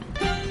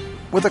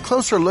with a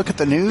closer look at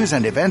the news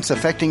and events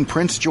affecting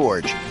Prince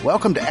George.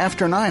 Welcome to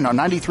After 9 on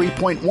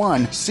 93.1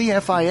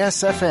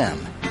 CFIS FM.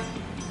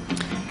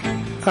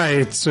 Hi,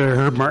 it's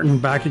Herb Martin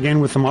back again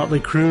with the Motley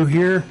Crew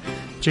here.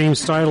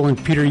 James Steidel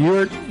and Peter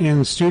Ewart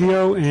in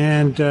studio,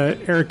 and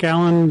Eric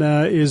Allen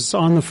is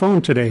on the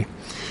phone today.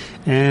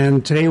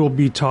 And today we'll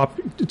be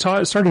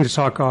starting to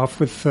talk off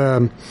with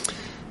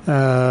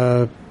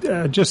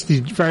just the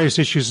various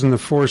issues in the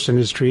forest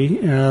industry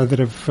that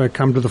have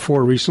come to the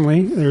fore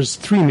recently. There's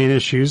three main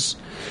issues.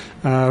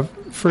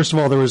 First of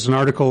all, there was an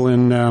article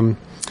in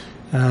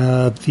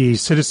the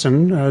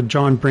Citizen.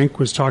 John Brink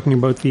was talking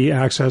about the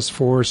access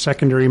for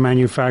secondary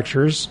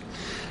manufacturers.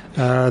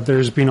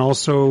 There's been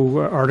also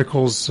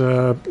articles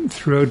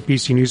throughout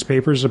BC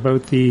newspapers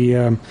about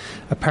the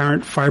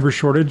apparent fiber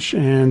shortage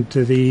and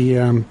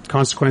the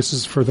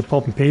consequences for the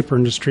pulp and paper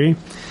industry.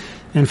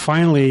 And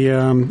finally,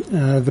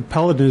 the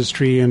pellet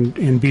industry in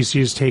BC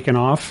has taken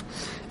off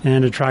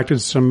and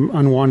attracted some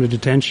unwanted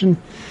attention.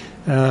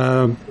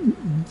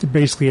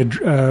 Basically,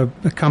 a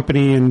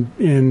company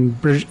in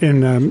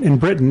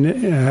Britain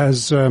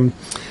has been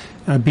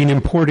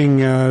importing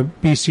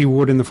BC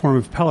wood in the form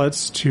of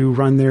pellets to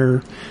run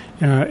their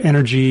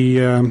energy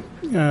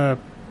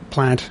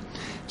plant.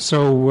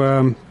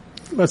 So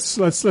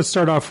let's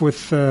start off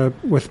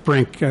with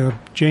Brink.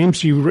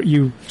 James,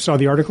 you saw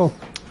the article?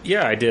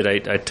 Yeah, I did.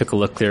 I took a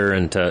look there,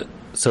 and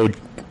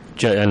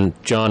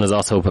John has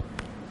also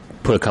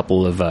put a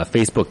couple of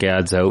Facebook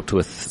ads out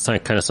with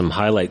some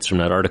highlights from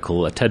that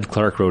article. Ted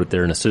Clark wrote it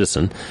there in a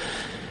Citizen,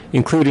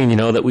 including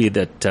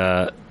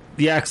that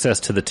the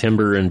access to the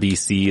timber in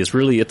BC is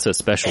really, it's a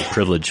special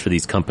privilege for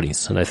these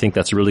companies. And I think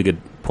that's a really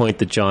good point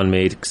that John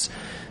makes,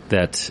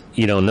 that,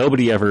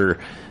 nobody ever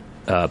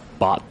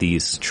bought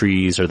these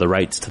trees or the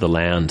rights to the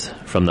land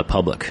from the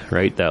public,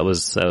 right? That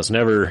was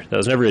never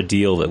a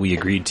deal that we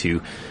agreed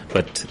to.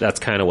 But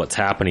that's kind of what's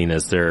happening,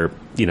 is they're,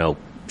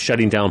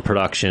 shutting down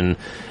production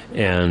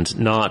and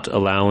not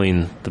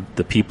allowing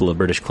the people of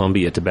British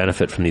Columbia to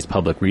benefit from these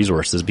public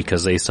resources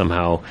because they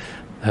somehow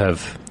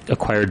have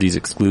acquired these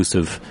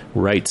exclusive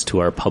rights to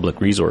our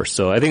public resource.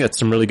 So I think that's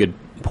some really good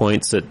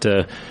points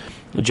that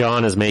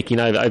John is making.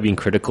 I've been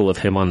critical of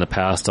him on the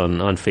past on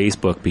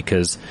Facebook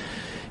because,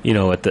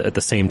 at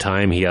the same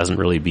time, he hasn't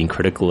really been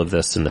critical of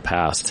this in the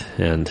past.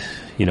 And,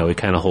 he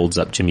kind of holds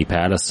up Jimmy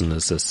Pattison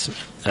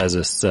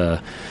as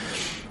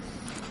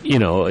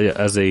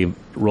a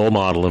role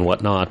model and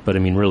whatnot. But I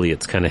mean, really,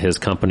 it's kind of his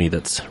company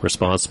that's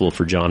responsible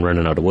for John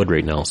running out of wood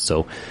right now.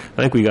 So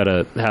I think we got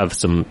to have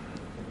some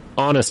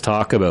honest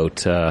talk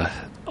about how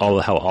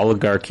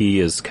oligarchy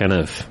is kind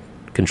of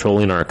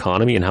controlling our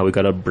economy and how we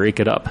got to break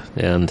it up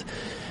and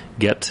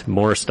get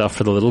more stuff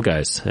for the little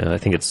guys. I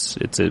think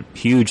it's a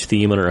huge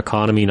theme in our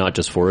economy, not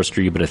just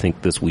forestry, but I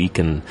think this week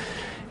in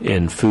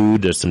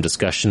food, there's some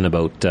discussion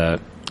about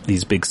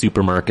these big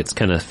supermarkets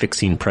kind of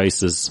fixing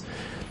prices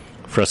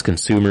for us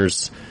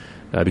consumers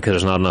because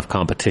there's not enough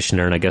competition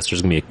there. And I guess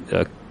there's going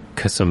to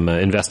be some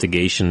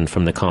investigation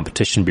from the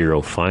Competition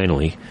Bureau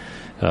finally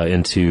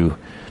into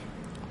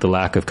the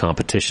lack of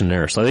competition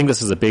there. So I think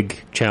this is a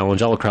big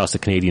challenge all across the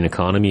Canadian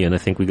economy, and I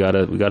think we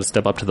gotta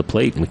step up to the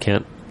plate, and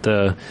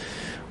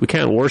we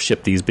can't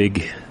worship these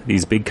big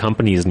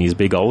companies and these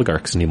big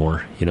oligarchs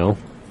anymore.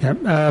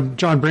 Yeah,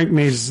 John Brink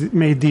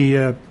made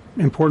the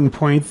important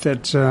point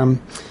that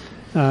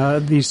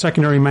the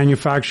secondary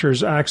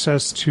manufacturers'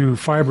 access to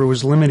fiber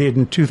was limited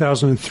in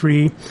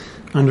 2003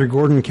 under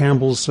Gordon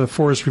Campbell's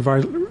Forest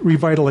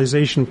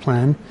Revitalization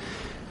Plan.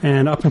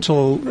 And up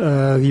until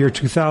the year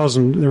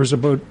 2000, there was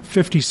about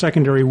 50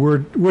 secondary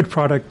wood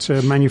product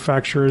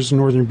manufacturers in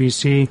northern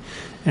BC,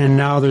 and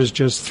now there's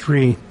just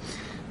 3.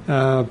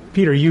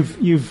 Peter,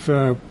 you've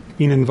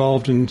been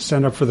involved in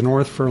Stand Up for the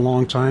North for a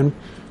long time.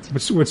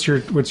 What's your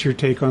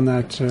take on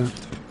that?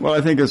 Well,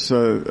 I think it's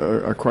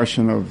a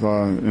question of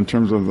in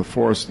terms of the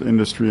forest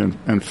industry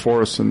and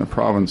forests in the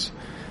province,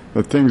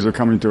 that things are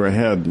coming to a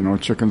head.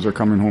 Chickens are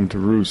coming home to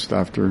roost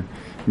after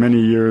many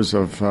years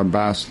of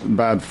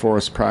bad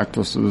forest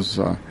practices,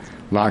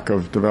 lack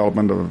of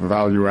development of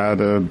value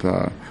added,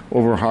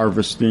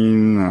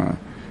 over-harvesting,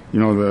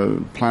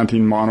 the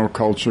planting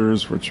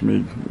monocultures, which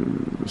make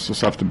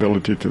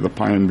susceptibility to the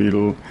pine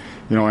beetle,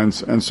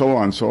 and so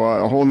on. So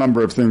a whole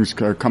number of things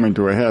coming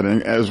to a head,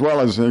 and as well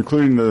as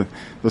including the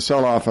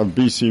sell-off of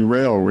BC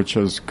Rail, which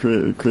has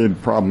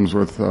created problems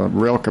with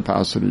rail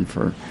capacity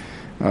for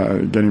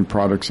getting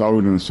products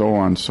out and so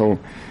on. So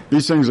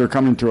these things are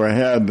coming to a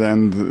head,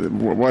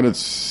 and what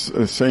it's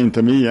saying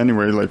to me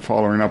anyway, like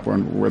following up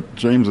on what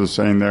James is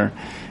saying there,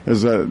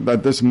 is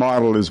that this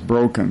model is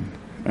broken.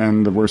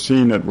 And we're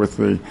seeing it with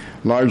the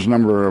large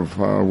number of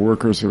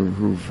workers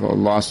who've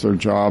lost their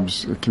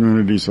jobs.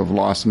 Communities have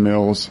lost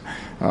mills.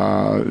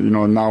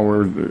 Now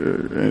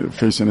we're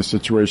facing a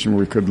situation where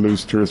we could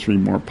lose 2 or 3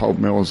 more pulp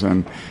mills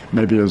and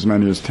maybe as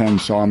many as 10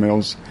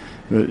 sawmills.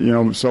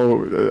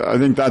 So I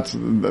think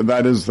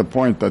that is the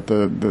point, that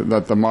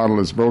the model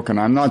is broken.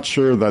 I'm not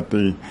sure that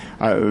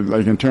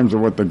like in terms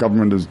of what the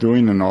government is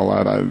doing and all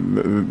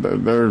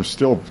that, they're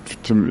still,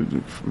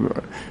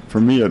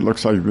 for me, it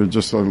looks like they're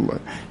just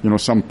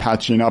some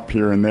patching up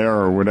here and there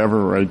or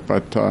whatever, right?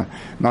 But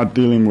not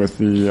dealing with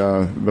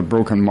the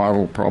broken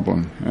model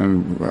problem,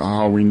 and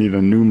how we need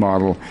a new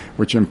model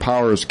which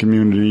empowers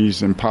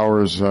communities,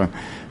 empowers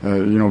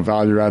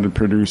value-added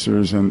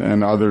producers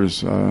and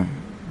others,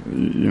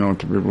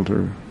 to be able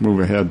to move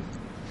ahead.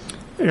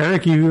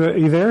 Eric,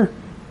 you there?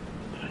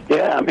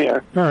 Yeah, I'm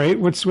here. All right.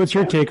 What's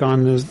your take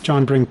on the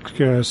John Brink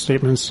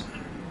statements?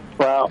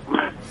 Well,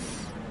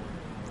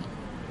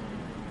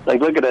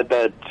 like looking at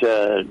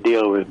that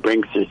deal with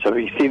Brinks, so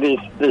you see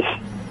this.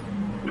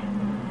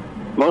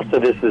 Most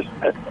of this is,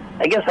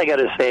 I guess I got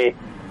to say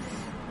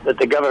that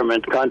the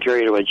government,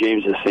 contrary to what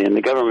James is saying,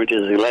 the government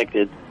is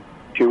elected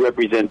to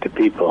represent the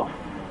people.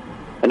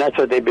 And that's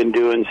what they've been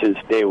doing since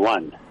day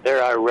one.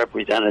 They're our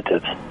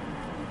representatives.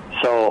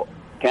 So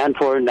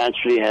Canfor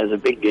naturally has a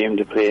big game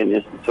to play in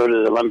this, and so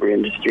does the lumber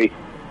industry.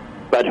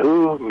 But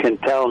who can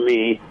tell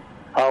me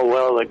how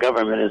well the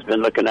government has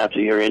been looking after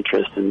your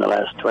interest in the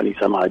last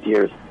 20-some-odd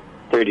years,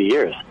 30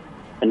 years?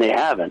 And they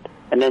haven't.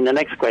 And then the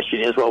next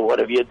question is, well, what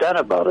have you done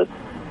about it?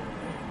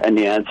 And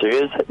the answer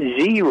is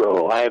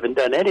zero. I haven't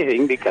done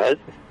anything because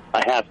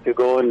I have to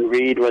go and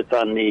read what's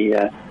on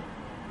the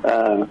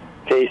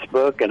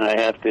Facebook, and I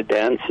have to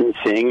dance and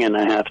sing, and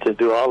I have to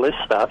do all this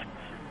stuff.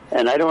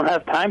 And I don't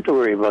have time to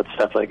worry about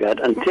stuff like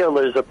that until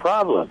there's a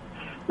problem.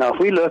 Now, if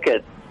we look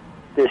at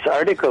this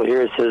article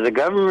here, it says the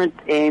government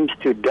aims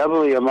to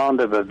double the amount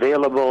of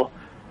available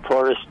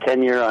forest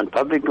tenure on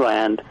public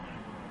land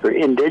for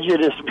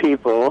indigenous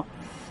people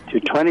to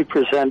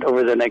 20%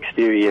 over the next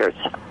few years.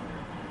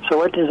 So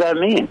what does that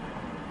mean?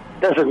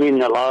 It doesn't mean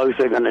the logs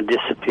are going to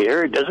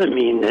disappear. It doesn't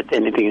mean that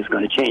anything is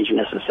going to change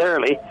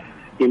necessarily.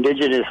 The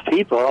indigenous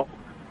people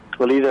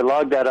will either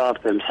log that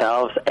off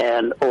themselves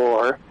and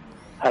or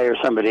hire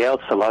somebody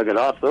else to log it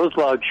off. Those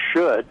logs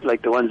should,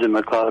 like the ones in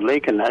McLeod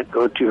Lake and that,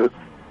 go to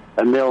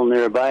a mill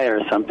nearby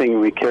or something,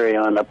 and we carry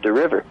on up the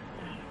river.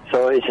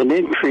 So it's an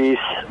increase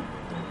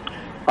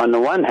on the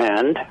one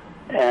hand,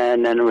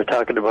 and then we're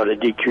talking about a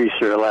decrease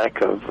or a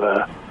lack of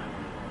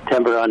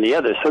timber on the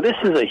other. So this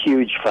is a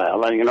huge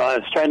file. And, I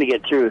was trying to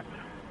get through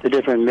the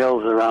different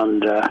mills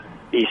around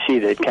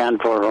BC that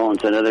Canfor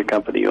owns, another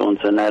company owns,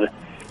 and that.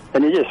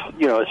 And it just,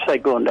 it's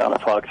like going down a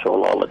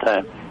foxhole all the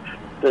time.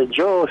 The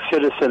Joe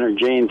citizen or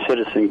Jane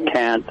citizen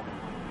can't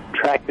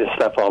track this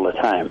stuff all the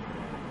time.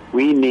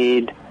 We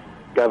need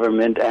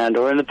government and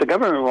if the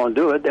government won't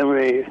do it, then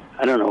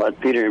I don't know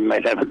what, Peter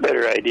might have a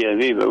better idea than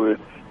me, but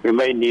we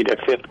might need a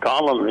fifth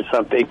column or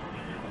something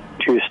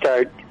to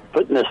start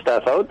putting this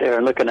stuff out there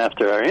and looking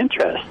after our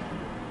interests.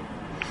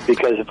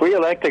 Because if we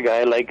elect a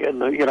guy like,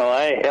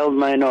 I held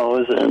my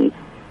nose and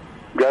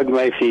dragged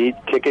my feet,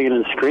 kicking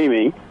and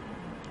screaming,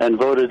 and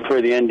voted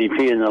for the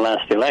NDP in the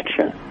last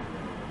election.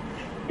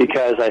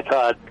 Because I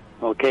thought,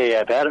 okay,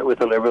 I've had it with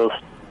the Liberals.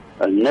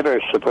 I've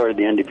never supported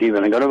the NDP,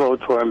 but I'm going to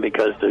vote for them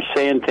because they're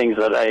saying things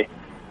that I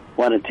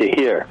wanted to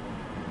hear.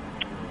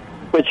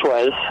 Which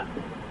was,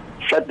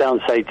 shut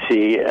down Site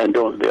C and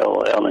don't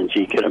build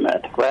LNG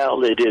Kitimat. Well,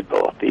 they did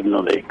both, even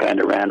though they kind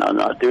of ran on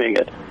not doing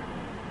it.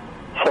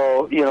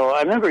 So,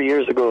 I remember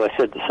years ago I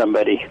said to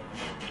somebody,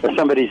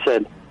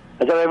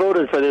 I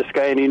voted for this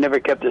guy and he never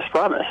kept his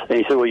promise. And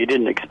he said, well, you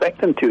didn't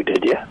expect him to,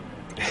 did you?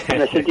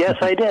 And I said, yes,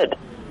 I did.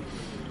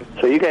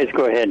 So you guys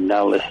go ahead and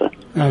now listen.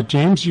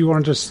 James, you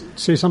want to just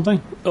say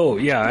something? Oh,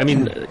 yeah.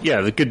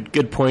 The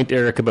good point,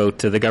 Eric, about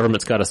the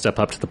government's got to step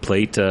up to the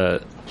plate.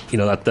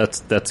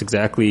 That's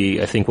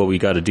exactly, I think, what we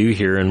got to do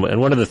here. And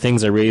one of the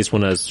things I raised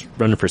when I was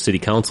running for city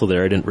council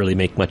there, I didn't really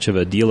make much of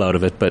a deal out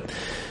of it, but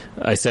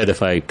I said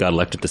if I got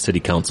elected to city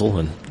council,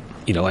 and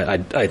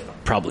I'd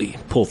probably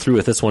pull through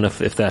with this one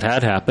if that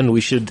had happened,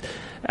 we should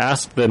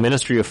ask the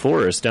Ministry of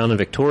Forests down in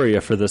Victoria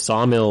for the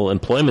sawmill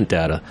employment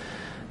data,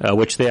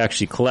 which they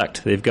actually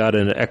collect. They've got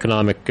an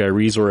economic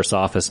resource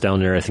office down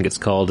there, I think it's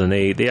called, and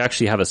they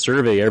actually have a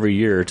survey every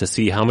year to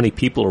see how many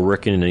people are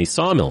working in these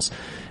sawmills.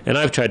 And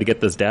I've tried to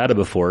get this data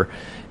before,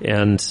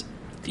 and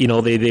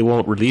they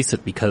won't release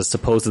it because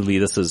supposedly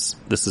this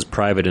is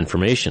private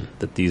information,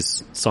 that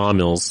these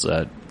sawmills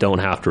don't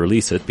have to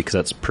release it because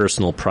that's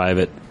personal,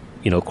 private,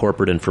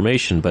 corporate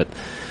information. But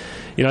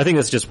I think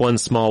that's just one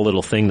small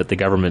little thing that the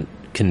government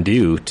can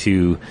do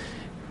to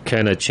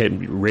kind of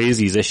raise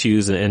these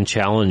issues and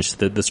challenge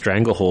the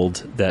stranglehold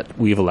that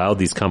we've allowed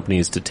these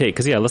companies to take.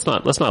 Because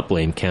let's not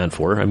blame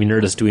Canfor.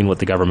 They're just doing what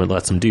the government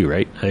lets them do,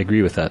 right? I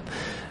agree with that.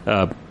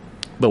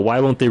 But why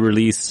won't they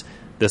release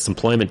this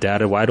employment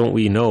data? Why don't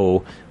we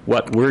know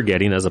what we're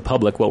getting as a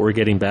public, what we're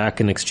getting back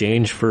in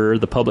exchange for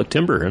the public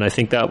timber? And I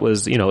think that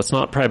was, it's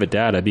not private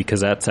data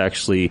because that's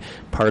actually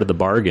part of the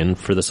bargain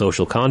for the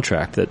social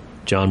contract that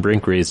John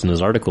Brink raised in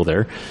his article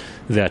there,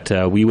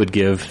 that we would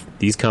give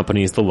these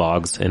companies the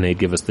logs and they'd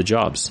give us the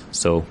jobs.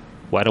 So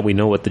why don't we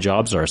know what the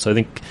jobs are? So I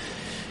think,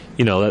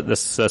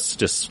 that's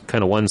just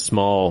kind of one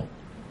small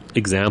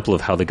example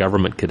of how the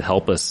government could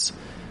help us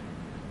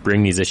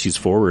bring these issues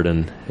forward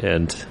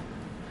and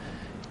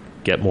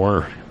get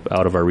more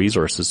out of our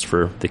resources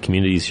for the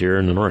communities here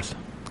in the north.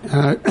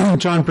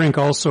 John Brink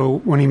also,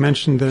 when he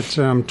mentioned that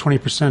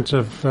 20%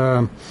 of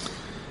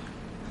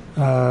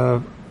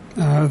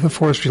the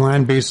forestry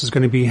land base is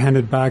going to be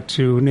handed back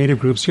to Native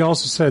groups, he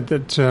also said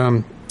that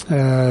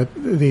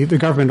the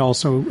government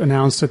also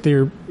announced that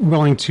they're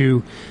willing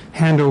to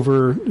hand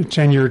over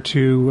tenure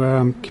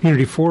to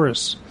community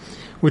forests,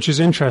 which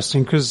is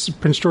interesting because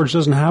Prince George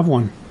doesn't have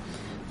one.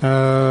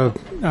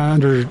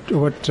 Under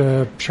what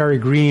Shari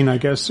Green, I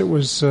guess it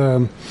was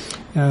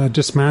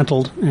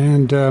dismantled,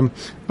 and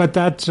but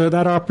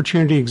that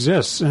opportunity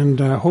exists, and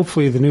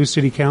hopefully the new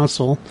city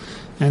council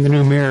and the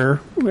new mayor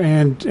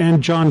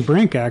and John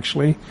Brink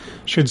actually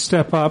should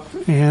step up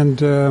and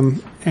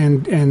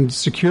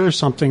secure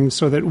something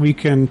so that we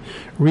can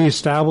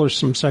reestablish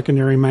some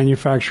secondary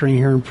manufacturing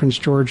here in Prince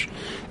George,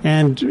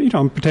 and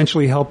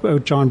potentially help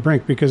out John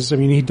Brink, because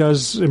he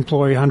does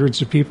employ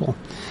hundreds of people.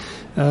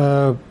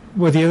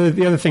 Well,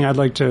 the other thing I'd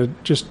like to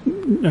just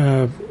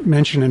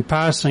mention in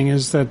passing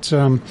is that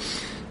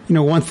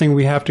one thing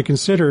we have to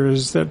consider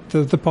is that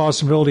the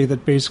possibility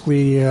that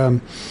basically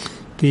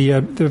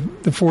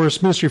the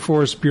Forest Ministry of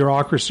Forest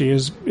bureaucracy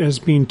is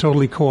being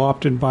totally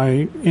co-opted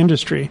by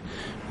industry.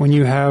 When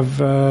you have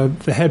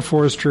the head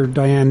forester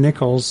Diane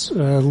Nichols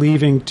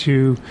leaving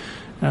to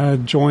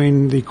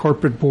join the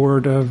corporate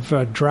board of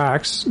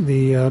DRAX,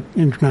 the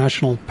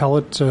International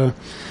Pellet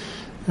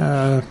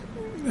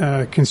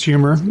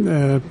consumer,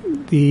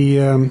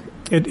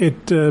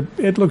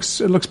 it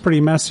looks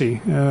pretty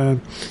messy.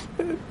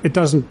 It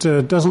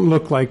doesn't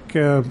look like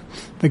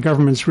the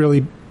government's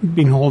really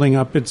been holding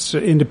up its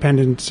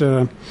independent,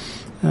 or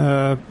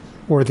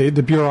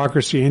the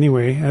bureaucracy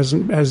anyway, as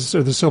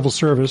the civil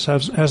service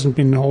hasn't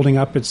been holding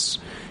up its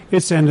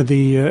end of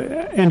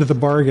the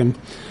bargain.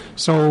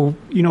 So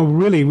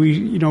really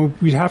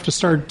we have to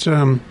start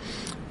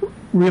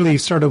really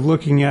sort of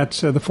looking at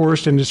the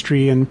forest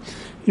industry, and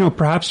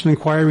perhaps an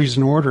inquiry is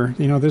in order.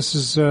 This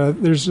is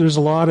there's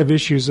a lot of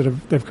issues that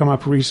have come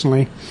up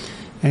recently,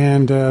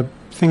 and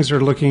things are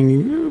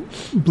looking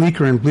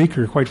bleaker and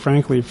bleaker, quite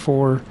frankly,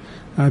 for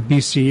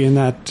BC in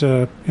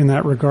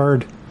that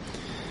regard.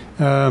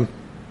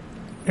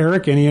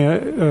 Eric,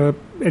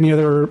 any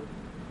other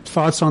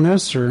thoughts on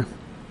this? Or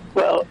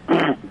well,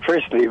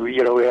 firstly, we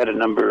had a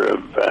number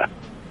of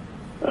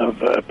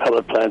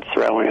pellet plants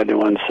around. We had the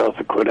one south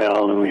of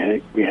Quidel, and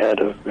we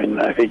had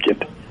I think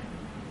at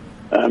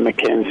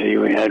Mackenzie,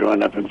 we had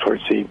one up in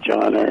Fort St.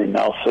 John or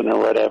Nelson or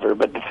whatever.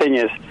 But the thing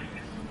is,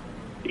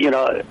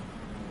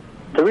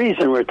 the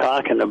reason we're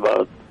talking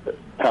about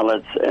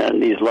pellets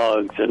and these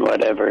logs and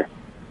whatever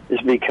is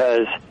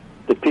because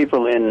the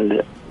people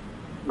in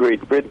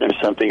Great Britain or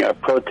something are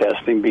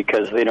protesting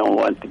because they don't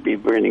want to be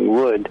burning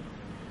wood,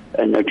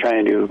 and they're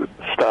trying to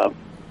stop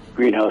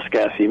greenhouse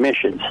gas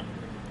emissions.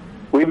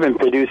 We've been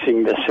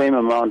producing the same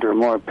amount or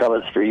more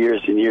pellets for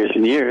years and years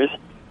and years,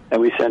 and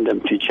we send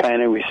them to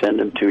China, we send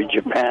them to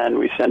Japan,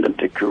 we send them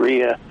to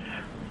Korea,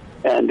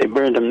 and they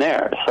burn them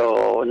there.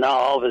 So now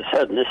all of a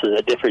sudden this is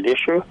a different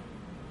issue?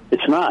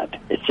 It's not.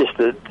 It's just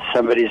that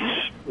somebody's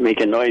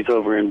making noise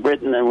over in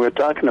Britain and we're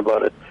talking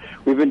about it.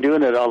 We've been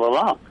doing it all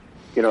along.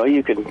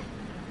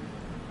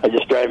 I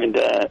just driving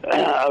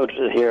out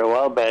here a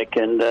while back,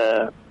 and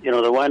the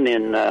one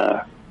in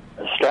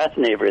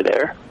Strathnaver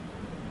there,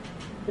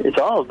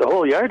 the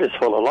whole yard is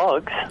full of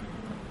logs,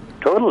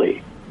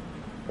 totally.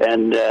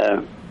 And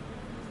I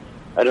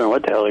don't know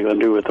what the hell they're going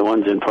to do with the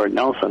ones in Port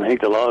Nelson. I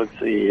think the logs,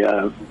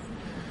 the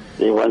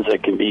ones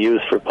that can be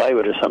used for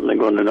plywood or something, they're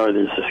going to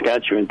northern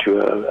Saskatchewan to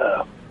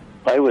a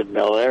plywood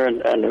mill there,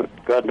 and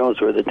God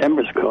knows where the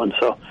timber's going.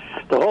 So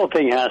the whole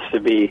thing has to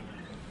be,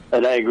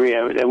 and I agree,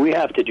 and we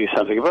have to do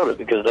something about it,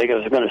 because like I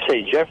was going to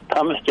say,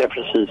 Thomas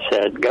Jefferson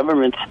said,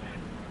 governments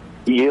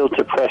yield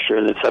to pressure,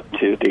 and it's up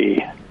to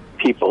the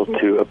people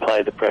to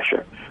apply the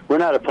pressure. We're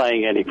not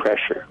applying any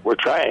pressure. We're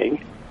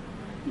trying,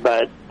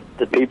 but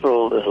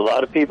there's a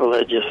lot of people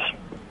that just,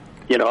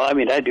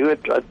 I do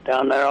it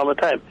down there all the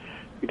time.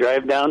 We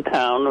drive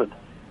downtown,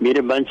 meet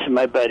a bunch of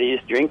my buddies,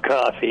 drink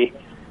coffee,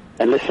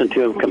 and listen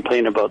to them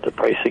complain about the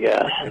price of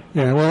gas.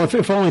 Yeah, well,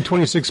 if only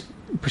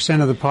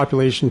 26% of the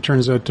population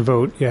turns out to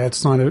vote,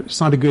 it's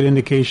not a good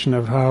indication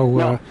of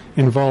how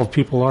involved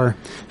people are.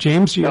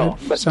 James, you had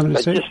something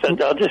to say?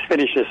 I'll just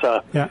finish this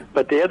off. Yeah.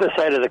 But the other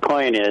side of the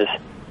coin is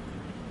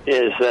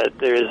that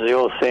there's the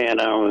old saying,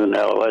 I don't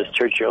know, it was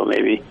Churchill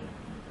maybe,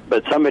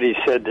 but somebody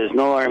said there's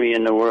no army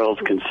in the world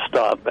can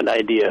stop an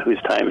idea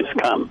whose time has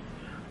come.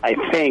 I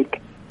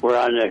think we're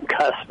on the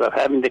cusp of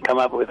having to come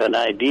up with an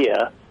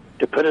idea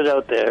to put it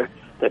out there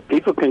that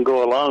people can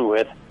go along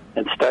with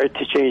and start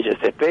to change it.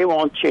 If they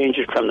won't change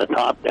it from the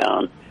top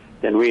down,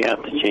 then we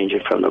have to change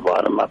it from the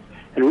bottom up.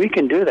 And we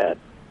can do that.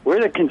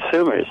 We're the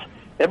consumers.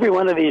 Every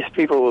one of these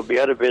people will be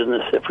out of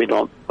business if we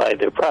don't buy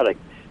their product.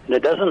 And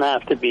it doesn't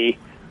have to be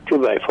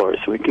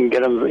 2x4s. We can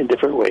get them in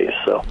different ways.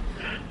 So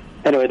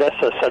anyway,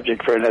 that's a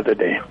subject for another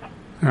day.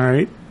 All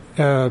right.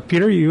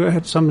 Peter, you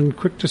had something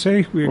quick to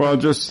say? Well,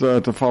 just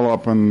to follow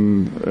up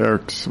on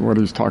Eric's, what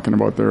he's talking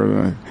about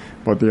there,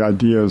 about the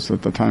ideas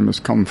that the time has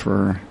come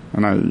for,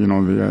 and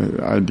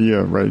the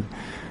idea, right?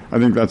 I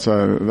think that's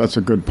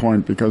a good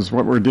point, because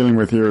what we're dealing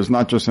with here is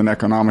not just an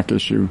economic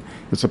issue;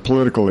 it's a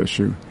political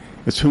issue.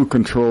 It's who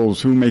controls,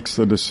 who makes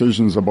the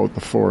decisions about the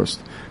forest,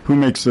 who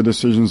makes the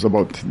decisions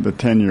about the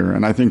tenure.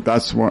 And I think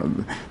that's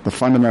the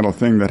fundamental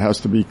thing that has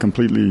to be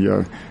completely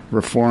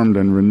reformed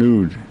and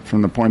renewed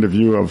from the point of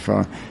view of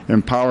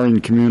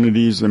empowering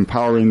communities,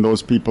 empowering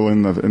those people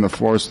in the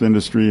forest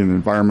industry and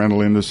environmental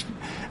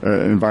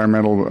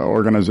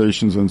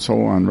organizations and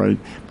so on, right?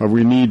 But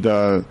we need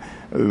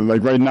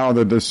like right now,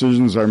 the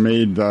decisions are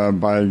made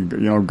by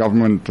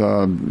government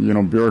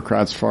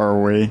bureaucrats far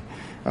away.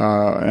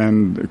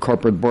 And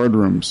corporate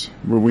boardrooms,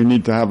 where we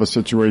need to have a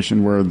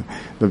situation where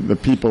the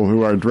people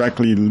who are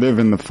directly live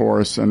in the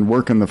forest and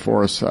work in the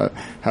forest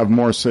have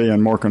more say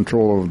and more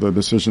control over the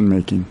decision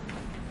making.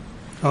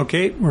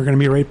 Okay, we're going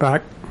to be right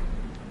back.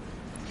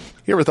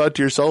 You ever thought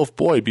to yourself,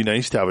 boy, it'd be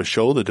nice to have a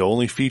show that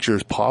only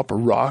features pop,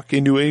 rock,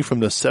 and new wave from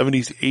the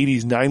 70s,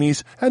 80s,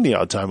 90s, and the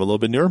odd time a little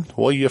bit newer?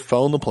 Well, you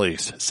found the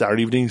place.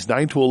 Saturday evenings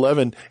 9 to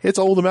 11, it's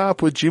All the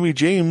Map with Jimmy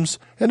James,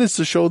 and it's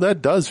the show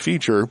that does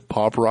feature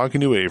pop, rock, and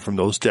new wave from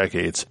those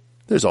decades.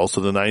 There's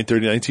also the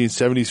 9:30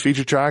 1970s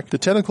feature track, the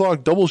 10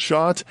 o'clock double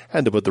shot,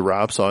 and to put the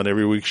wraps on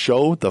every week's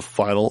show, the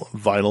final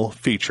vinyl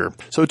feature.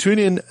 So tune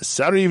in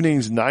Saturday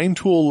evenings 9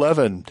 to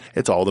 11.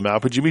 It's All the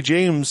Map with Jimmy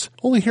James,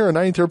 only here on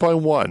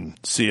 93.1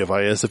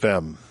 CFIS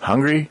FM.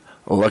 Hungry?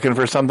 Looking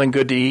for something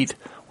good to eat?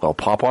 Well,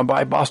 pop on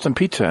by Boston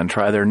Pizza and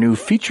try their new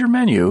feature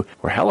menu,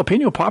 where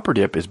jalapeno popper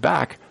dip is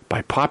back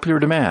by popular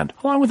demand,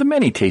 along with the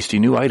many tasty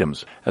new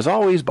items. As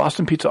always,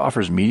 Boston Pizza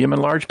offers medium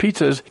and large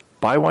pizzas.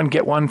 Buy one,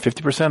 get one,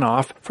 50%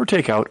 off for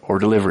takeout or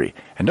delivery.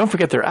 And don't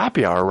forget their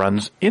happy hour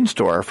runs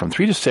in-store from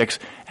 3 to 6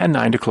 and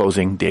 9 to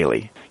closing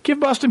daily. Give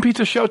Boston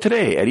Pizza a shout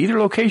today at either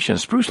location,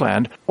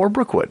 Spruceland or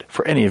Brookwood,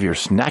 for any of your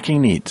snacking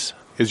needs.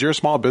 Is your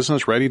small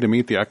business ready to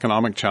meet the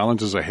economic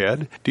challenges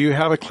ahead? Do you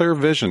have a clear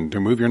vision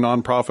to move your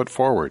nonprofit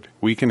forward?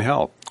 We can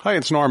help. Hi,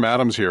 it's Norm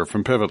Adams here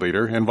from Pivot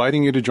Leader,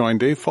 inviting you to join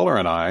Dave Fuller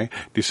and I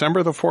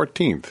December the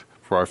 14th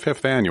for our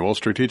 5th annual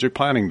Strategic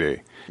Planning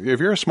Day.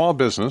 If you're a small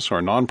business or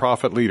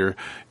nonprofit leader,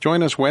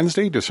 join us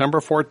Wednesday, December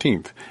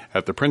 14th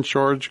at the Prince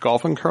George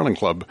Golf and Curling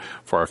Club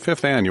for our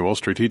 5th annual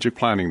Strategic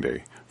Planning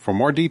Day. For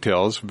more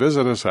details,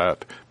 visit us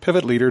at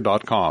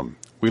pivotleader.com.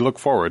 We look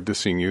forward to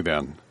seeing you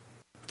then.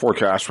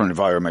 Forecast from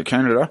Environment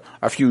Canada.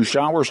 A few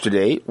showers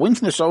today. Winds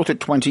in the south at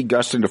 20,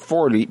 gusts into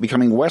 40,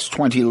 becoming west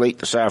 20 late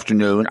this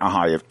afternoon, a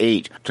high of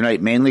 8. Tonight,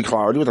 mainly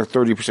cloudy with a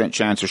 30%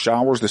 chance of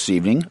showers this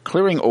evening.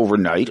 Clearing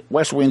overnight.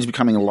 West winds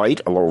becoming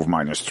light, a low of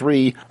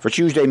 -3. For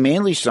Tuesday,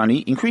 mainly sunny,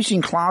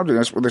 increasing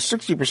cloudiness with a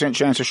 60%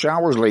 chance of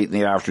showers late in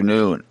the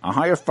afternoon. A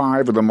high of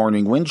 5 with a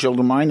morning wind chill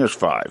to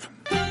 -5.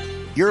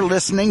 You're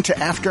listening to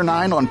After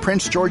 9 on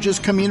Prince George's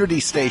Community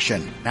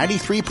Station,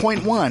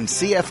 93.1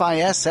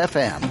 CFIS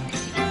FM.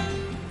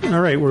 All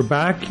right, we're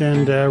back,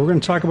 and we're going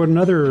to talk about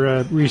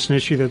another recent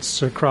issue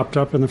that's cropped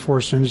up in the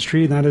forest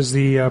industry, and that is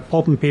the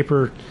pulp and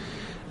paper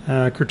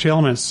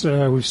curtailments.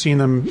 We've seen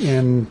them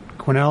in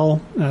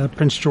Quesnel,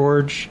 Prince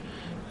George,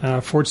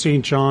 Fort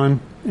St. John,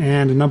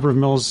 and a number of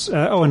mills,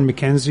 and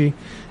Mackenzie,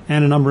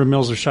 and a number of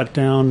mills are shut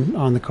down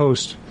on the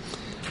coast.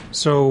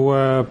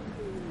 So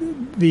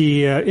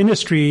the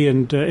industry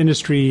and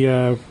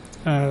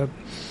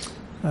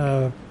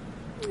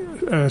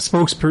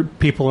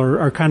spokespeople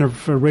are kind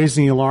of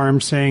raising the alarm,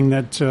 saying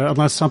that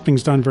unless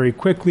something's done very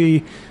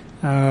quickly,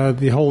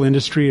 the whole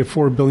industry, a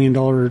 $4 billion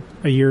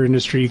a year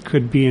industry,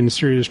 could be in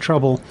serious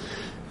trouble.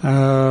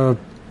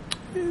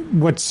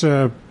 What's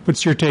your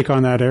take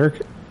on that,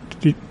 Eric?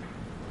 You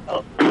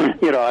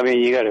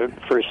got to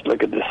first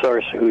look at the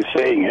source of who's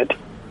saying it,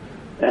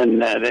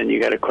 and then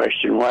you got to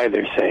question why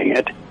they're saying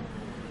it.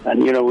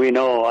 And we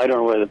know, I don't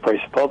know where the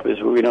price of pulp is,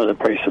 but we know the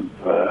price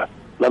of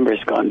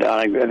lumber's gone down.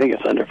 I think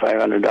it's under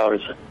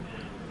 $500 a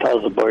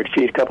thousand board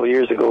feet. A couple of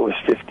years ago it was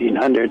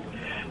 $1,500,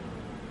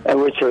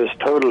 which was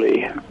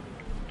totally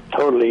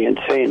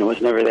insane. It was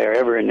never there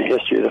ever in the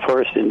history of the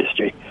forest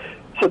industry.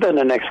 So then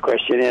the next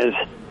question is,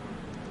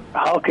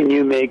 how can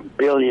you make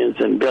billions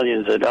and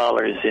billions of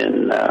dollars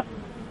in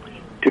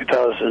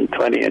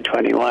 2020 and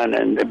 21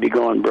 and be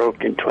going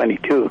broke in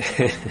 22?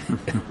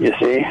 You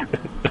see?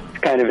 It's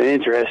kind of an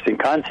interesting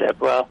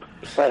concept. Well,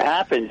 what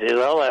happens is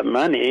all that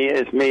money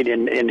is made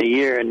in the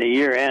year, and the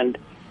year end,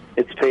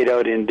 it's paid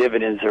out in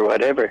dividends or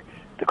whatever.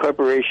 The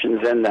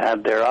corporations then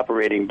have their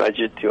operating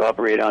budget to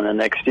operate on the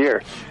next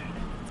year.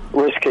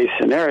 Worst case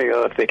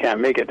scenario, if they can't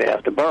make it, they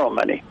have to borrow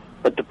money.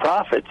 But the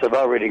profits have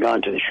already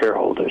gone to the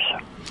shareholders.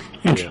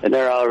 And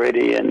they're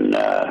already in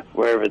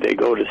wherever they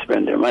go to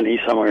spend their money,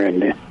 somewhere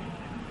in the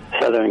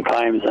southern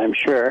climes, I'm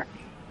sure.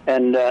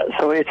 And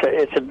so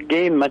it's a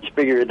game much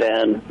bigger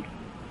than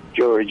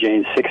Joe or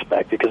Jane's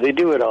six-pack, because they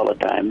do it all the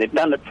time. They've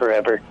done it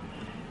forever.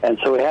 And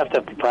so we have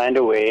to find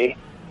a way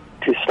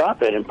to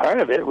stop it. And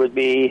part of it would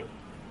be,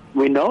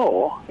 we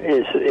know,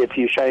 is if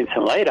you shine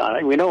some light on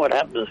it, we know what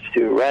happens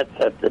to rats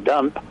at the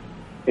dump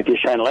If you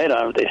shine a light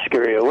on them, they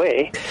scurry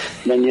away.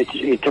 Then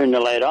you turn the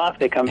light off,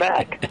 they come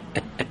back.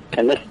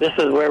 And this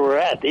is where we're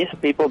at. These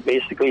people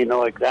basically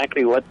know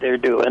exactly what they're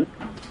doing,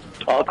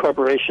 all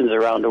corporations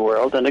around the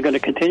world, and they're going to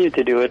continue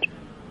to do it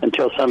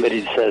until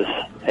somebody says,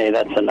 hey,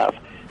 that's enough.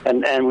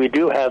 And we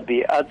do have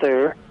the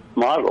other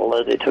model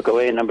that they took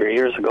away a number of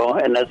years ago,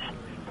 and that's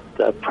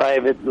the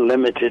private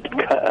limited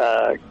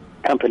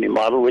company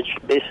model, which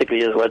basically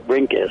is what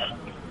Brink is.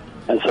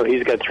 And so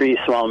he's got 3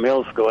 small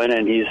mills going,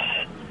 and he's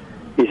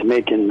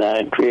making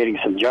creating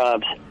some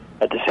jobs.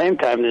 At the same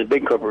time, the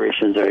big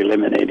corporations are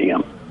eliminating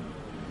them.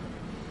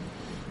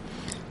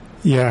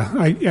 Yeah,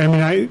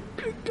 I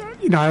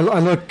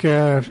look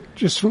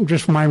just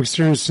from my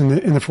experience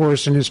in the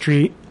forest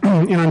industry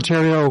in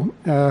Ontario.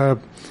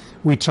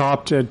 We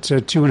topped at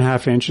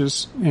 2.5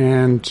 inches,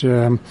 and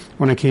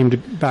when I came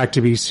back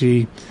to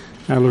BC,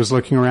 I was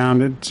looking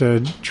around at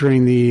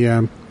during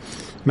the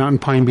mountain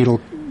pine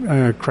beetle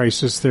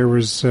crisis. They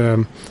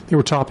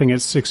were topping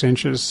at 6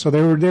 inches, so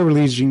they were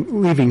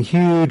leaving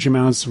huge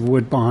amounts of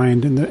wood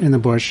behind in the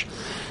bush,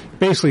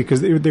 basically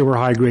because they were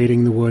high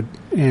grading the wood.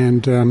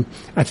 And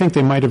I think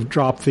they might have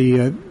dropped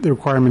the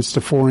requirements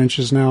to 4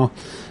 inches now,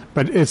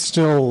 but it's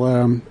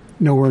still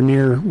nowhere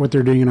near what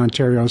they're doing in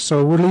Ontario.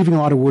 So we're leaving a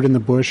lot of wood in the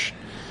bush.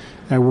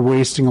 We're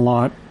wasting a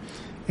lot,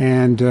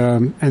 and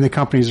the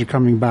companies are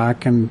coming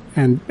back and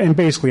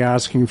basically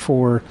asking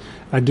for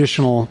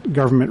additional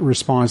government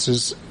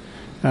responses.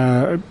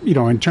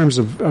 In terms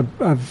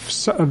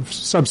of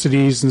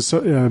subsidies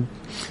and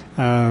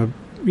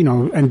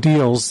and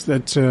deals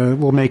that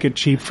will make it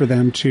cheap for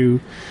them to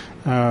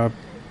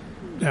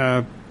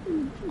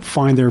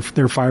find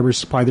their fiber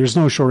supply. There's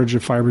no shortage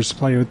of fiber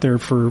supply out there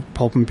for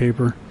pulp and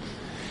paper.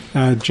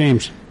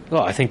 James.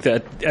 Well, I think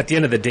that at the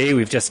end of the day,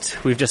 we've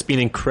just been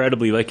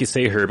incredibly, like you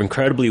say, Herb,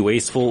 incredibly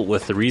wasteful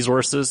with the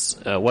resources.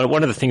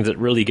 One of the things that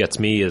really gets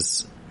me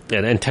is,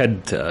 and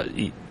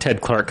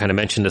Ted Clark kind of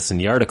mentioned this in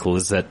the article,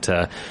 is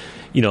that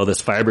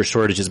this fiber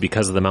shortage is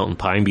because of the mountain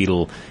pine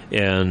beetle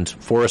and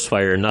forest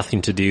fire,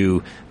 nothing to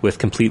do with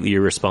completely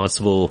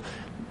irresponsible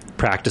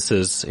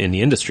practices in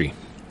the industry.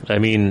 I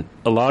mean,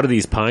 a lot of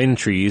these pine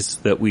trees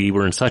that we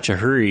were in such a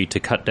hurry to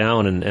cut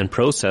down and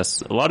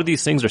process, a lot of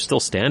these things are still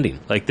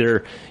standing. Like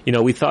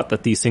we thought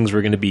that these things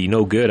were going to be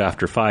no good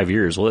after 5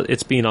 years. Well,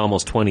 it's been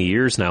almost 20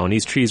 years now, and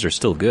these trees are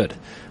still good.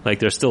 Like,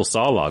 they're still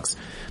saw logs.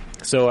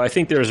 So I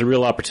think there's a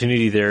real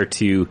opportunity there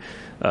to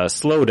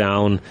slow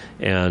down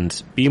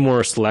and be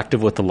more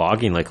selective with the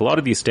logging. Like, a lot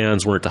of these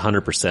stands weren't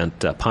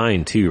 100%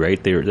 pine too,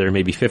 right? They're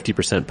maybe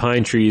 50%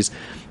 pine trees,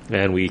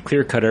 and we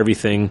clear cut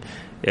everything,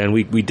 and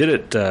we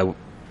did it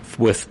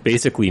with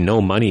basically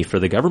no money for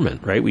the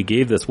government, right? We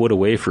gave this wood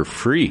away for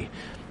free.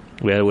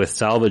 We had it with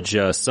salvage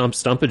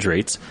stumpage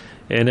rates,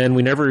 and then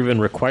we never even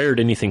required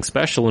anything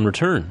special in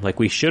return. Like,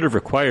 we should have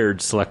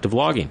required selective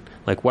logging.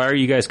 Like, why are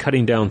you guys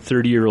cutting down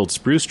 30-year-old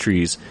spruce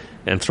trees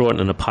and throw it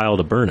in a pile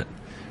to burn it,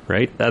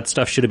 right? That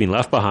stuff should have been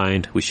left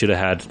behind. We should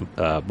have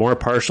had more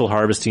partial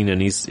harvesting in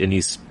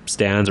these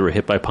stands that were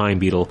hit by pine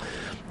beetle,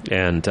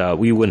 and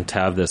we wouldn't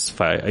have this.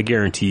 I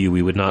guarantee you,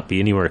 we would not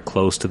be anywhere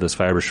close to this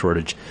fiber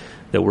shortage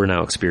that we're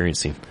now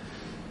experiencing.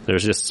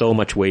 There's just so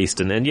much waste,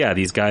 and then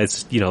these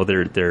guys,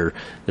 they're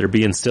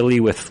being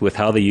silly with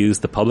how they use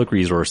the public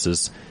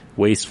resources,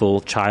 wasteful,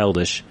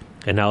 childish,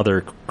 and now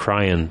they're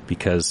crying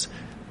because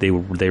they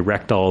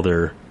wrecked all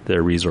their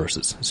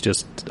resources. It's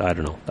just, I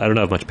don't know. I don't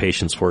have much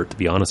patience for it, to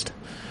be honest.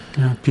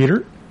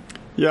 Peter?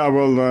 Yeah,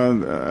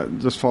 well,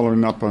 just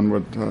following up on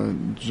what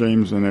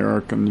James and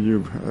Eric and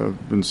you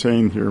have been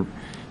saying here.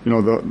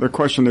 The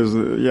question is,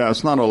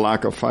 it's not a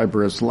lack of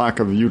fiber, it's lack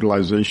of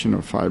utilization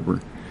of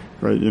fiber,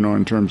 right?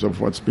 In terms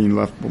of what's being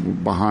left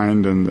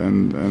behind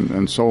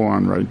and so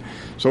on, right?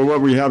 So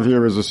what we have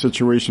here is a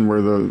situation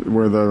where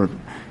the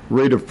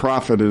rate of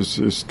profit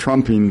is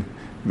trumping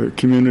the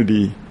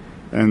community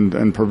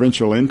and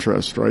provincial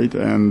interest, right?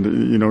 And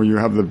you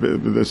have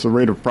it's the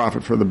rate of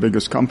profit for the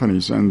biggest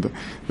companies, and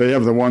they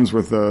have the ones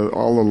with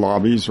all the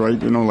lobbies,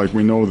 right? Like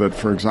we know that,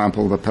 for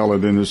example, the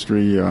pellet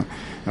industry,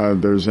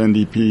 there's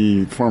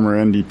former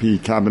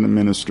NDP cabinet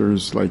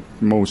ministers like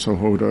Mo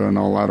Sahota and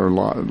all that are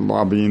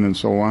lobbying and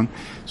so on.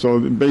 So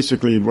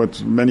basically,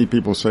 what many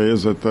people say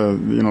is that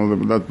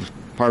that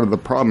part of the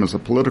problem is a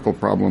political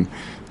problem.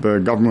 The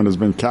government has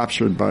been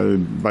captured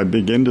by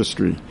big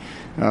industry.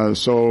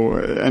 So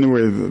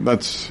anyway,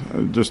 that's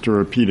just to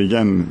repeat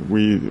again.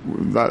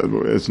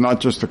 It's not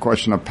just a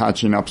question of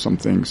patching up some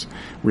things.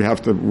 We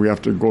have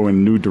to go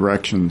in new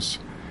directions.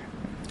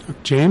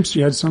 James,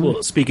 you had something?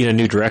 Well, speaking of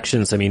new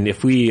directions, I mean,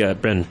 if we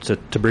Ben,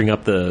 to bring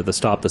up the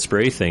stop the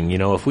spray thing,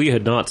 if we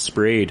had not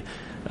sprayed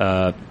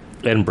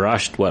and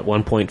brushed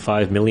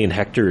 1.5 million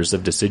hectares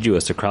of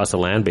deciduous across the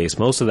land base,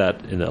 most of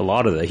that, and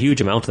a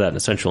huge amount of that in the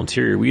central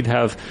interior, we'd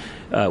have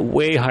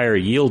way higher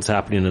yields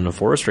happening in the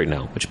forest right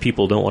now, which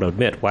people don't want to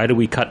admit. Why do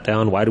we cut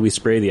down? Why do we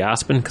spray the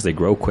aspen? Because they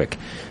grow quick.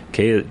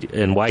 Okay,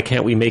 and why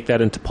can't we make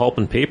that into pulp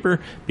and paper?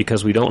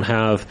 Because we don't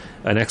have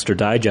an extra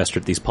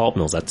digester at these pulp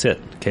mills. That's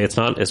it. Okay, it's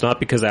not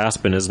because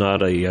aspen is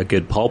not a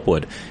good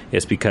pulpwood.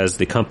 It's because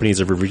the companies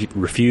have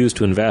refused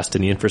to invest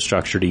in the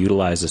infrastructure to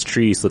utilize this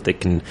tree so that they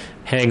can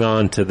hang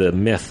on to the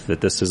myth that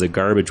this is a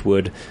garbage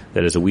wood,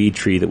 that is a weed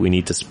tree that we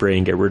need to spray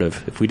and get rid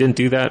of. If we didn't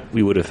do that,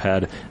 we would have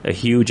had a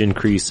huge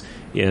increase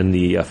in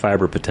the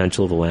fiber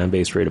potential of the land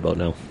base right about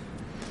now.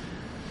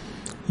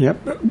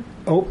 Yep.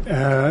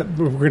 We're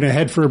going to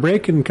head for a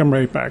break and come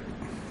right back.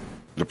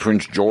 The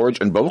Prince George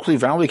and Bulkley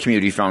Valley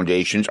Community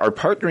Foundations are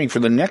partnering for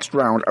the next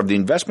round of the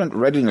Investment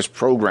Readiness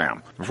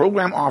Program. The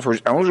program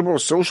offers eligible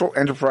social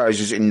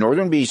enterprises in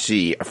northern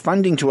BC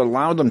funding to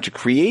allow them to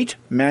create,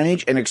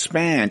 manage, and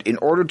expand in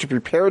order to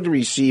prepare to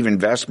receive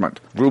investment.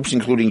 Groups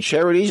including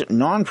charities,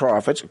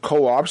 nonprofits,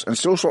 co-ops, and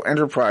social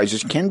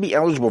enterprises can be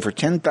eligible for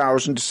 $10,000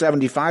 to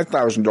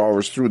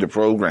 $75,000 through the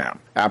program.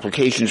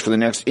 Applications for the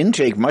next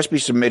intake must be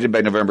submitted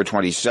by November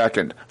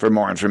 22nd. For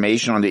more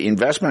information on the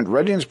Investment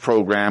Readiness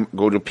Program,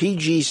 go to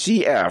pgcf.ca.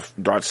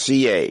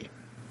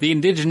 The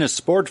Indigenous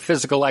Sport,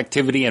 Physical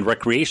Activity and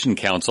Recreation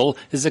Council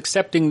is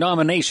accepting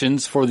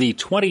nominations for the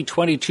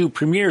 2022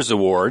 Premiers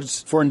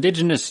Awards for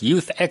Indigenous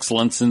Youth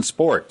Excellence in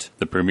Sport.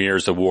 The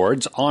Premiers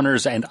Awards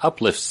honors and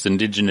uplifts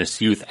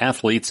Indigenous youth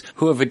athletes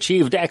who have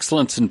achieved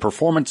excellence in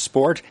performance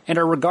sport and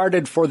are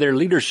regarded for their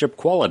leadership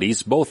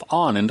qualities both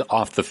on and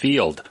off the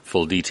field.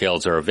 Full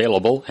details are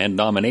available and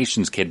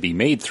nominations can be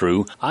made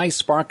through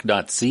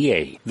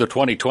ispark.ca. The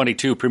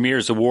 2022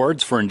 Premiers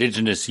Awards for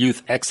Indigenous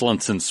Youth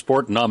Excellence in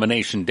Sport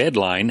nomination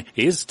deadline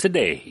is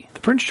today. The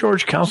Prince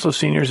George Council of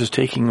Seniors is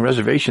taking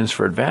reservations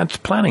for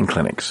advanced planning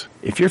clinics.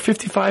 If you're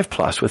 55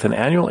 plus with an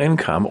annual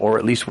income or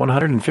at least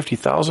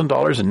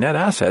 $150,000 in net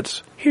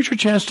assets, here's your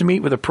chance to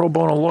meet with a pro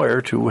bono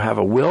lawyer to have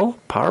a will,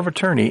 power of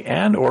attorney,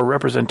 and or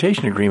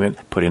representation agreement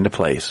put into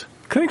place.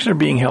 Clinics are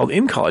being held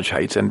in College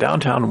Heights and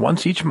downtown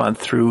once each month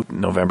through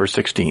November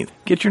 16th.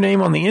 Get your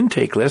name on the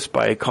intake list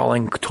by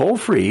calling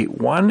toll-free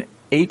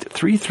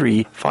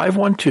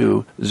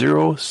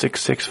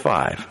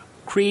 1-833-512-0665.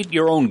 Create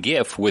your own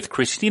GIF with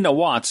Christina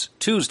Watts,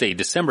 Tuesday,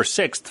 December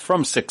 6th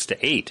from 6 to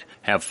 8.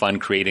 Have fun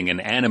creating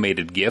an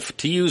animated GIF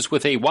to use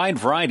with a wide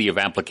variety of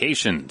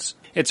applications.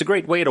 It's a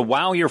great way to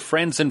wow your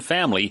friends and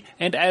family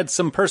and add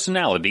some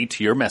personality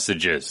to your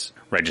messages.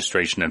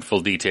 Registration and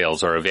full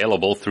details are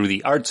available through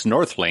the Arts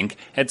North link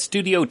at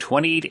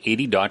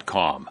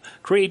studio2880.com.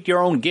 Create your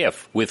own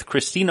GIF with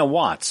Christina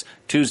Watts,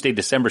 Tuesday,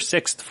 December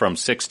 6th from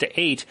 6 to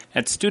 8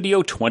 at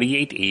Studio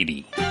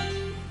 2880.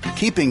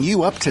 Keeping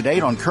you up to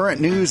date on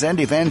current news and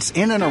events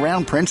in and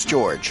around Prince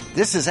George.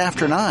 This is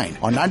After 9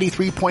 on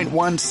 93.1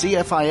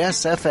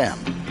 CFIS FM.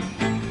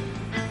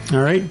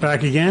 All right,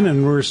 back again,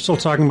 and we're still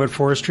talking about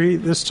forestry.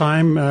 This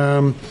time,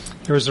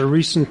 there was a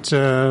recent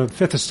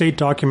Fifth Estate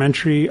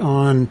documentary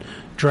on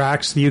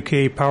Drax, the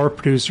UK power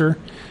producer,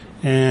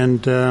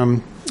 and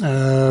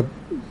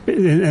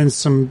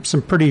some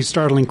pretty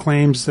startling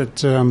claims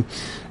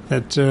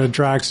that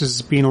Drax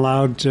is being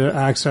allowed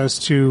access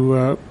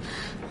to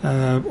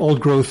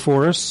old growth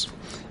forests.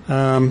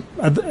 In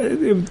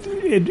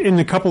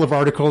a couple of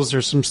articles,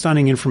 there's some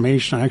stunning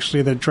information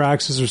actually that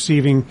Drax is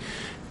receiving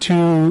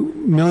 2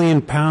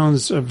 million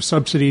pounds of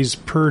subsidies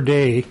per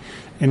day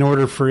in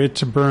order for it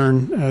to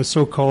burn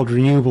so-called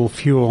renewable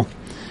fuel.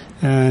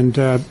 And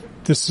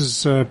this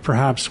is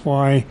perhaps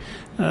why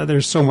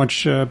there's so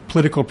much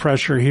political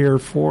pressure here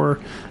for,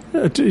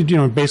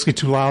 basically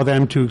to allow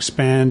them to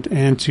expand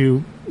and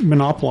to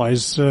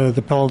monopolize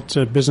the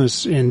pellet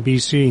business in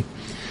BC.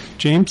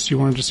 James, you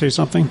wanted to say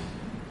something?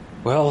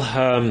 Well,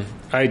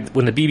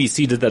 when the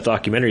BBC did that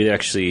documentary, they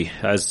actually,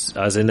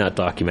 as in that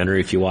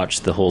documentary, if you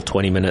watch the whole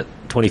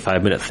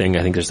 25-minute thing,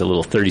 I think there's a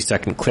little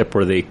 30-second clip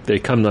where they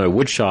come to a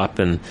wood shop,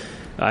 and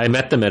I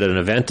met them at an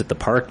event at the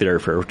park there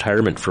for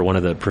retirement for one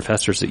of the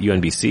professors at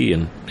UNBC,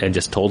 and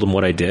just told them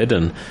what I did,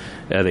 and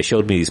they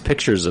showed me these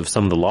pictures of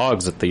some of the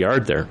logs at the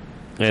yard there,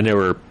 and there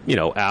were,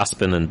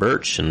 aspen and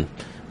birch, and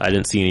I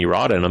didn't see any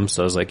rot in them,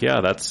 so I was like,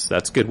 yeah,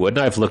 that's good wood.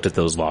 And I've looked at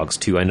those logs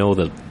too. I know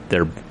that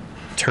they're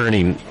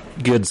turning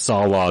good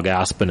saw log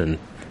aspen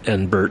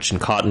and birch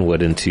and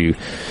cottonwood into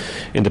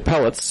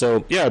pellets.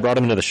 So yeah, I brought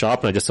them into the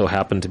shop, and I just so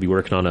happened to be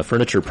working on a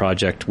furniture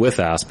project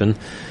with aspen,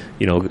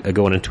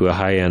 going into a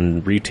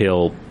high-end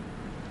retail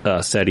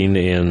setting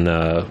in,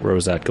 where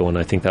was that going?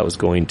 I think that was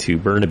going to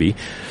Burnaby.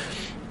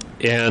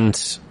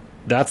 And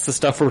that's the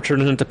stuff we're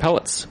turning into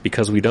pellets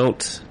because we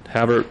don't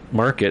have a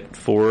market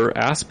for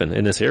aspen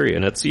in this area.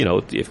 And it's,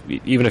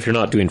 even if you're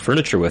not doing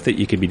furniture with it,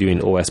 you could be doing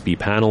OSB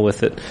panel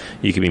with it.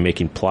 You could be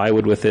making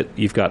plywood with it.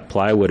 You've got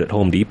plywood at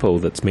Home Depot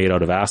that's made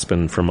out of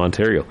aspen from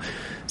Ontario.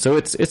 So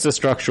it's a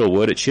structural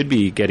wood. It should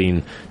be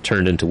getting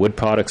turned into wood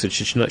products. It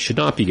should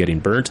not be getting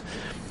burnt.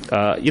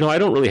 I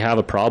don't really have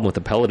a problem with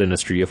the pellet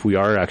industry if we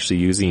are actually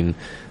using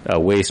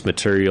waste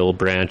material,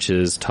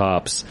 branches,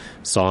 tops,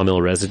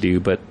 sawmill residue.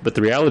 But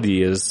the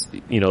reality is,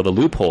 the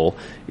loophole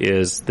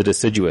is the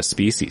deciduous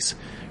species,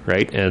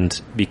 right?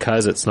 And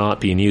because it's not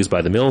being used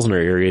by the mills in our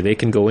area, they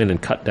can go in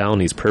and cut down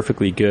these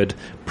perfectly good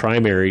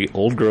primary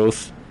old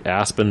growth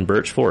aspen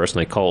birch forest,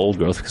 and I call old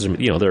growth because,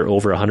 you know, they're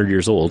over 100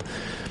 years old.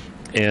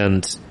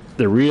 And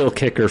the real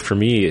kicker for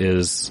me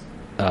is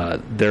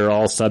they're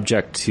all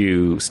subject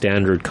to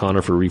standard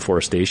conifer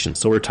reforestation.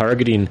 So we're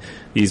targeting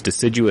these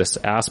deciduous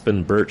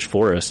aspen birch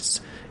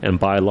forests, and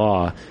by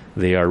law,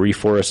 they are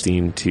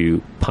reforesting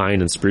to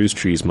pine and spruce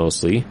trees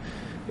mostly.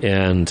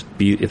 And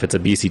if it's a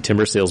BC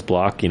timber sales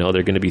block, you know,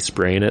 they're going to be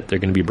spraying it, they're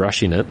going to be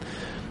brushing it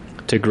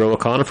to grow a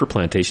conifer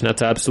plantation.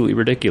 That's absolutely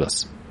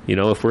ridiculous. You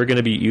know, if we're going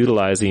to be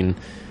utilizing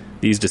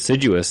these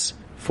deciduous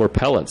for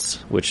pellets,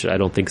 which I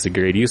don't think is a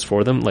great use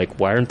for them, like,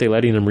 why aren't they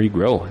letting them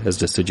regrow as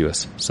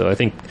deciduous? So I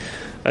think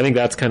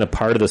that's kind of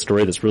part of the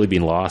story that's really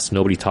being lost.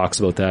 Nobody talks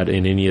about that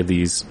in any of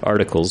these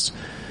articles.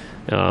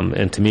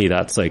 And to me,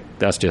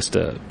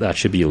 that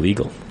should be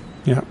illegal.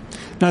 Yeah.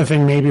 Another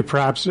thing, maybe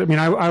perhaps, I mean,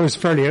 I was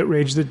fairly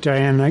outraged that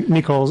Diane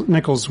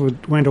Nichols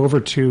went over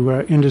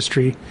to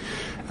industry.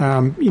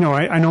 You know,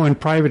 I know in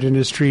private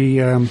industry,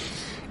 if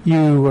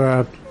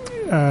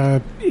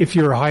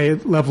you're a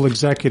high-level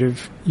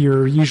executive,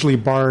 you're usually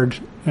barred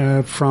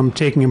from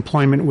taking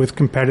employment with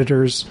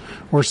competitors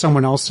or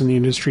someone else in the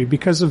industry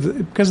because of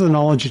the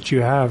knowledge that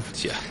you have.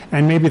 Yeah.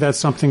 And maybe that's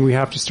something we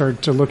have to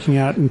start looking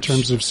at in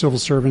terms of civil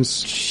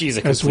servants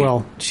as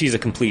well. She's a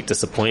complete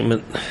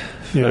disappointment.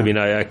 Yeah. I mean,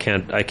 I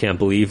can't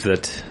believe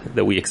that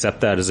we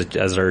accept that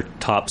as our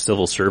top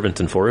civil servant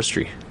in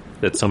forestry,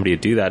 that somebody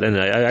would do that. And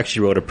I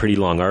actually wrote a pretty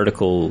long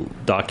article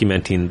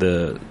documenting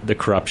the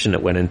corruption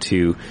that went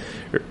into,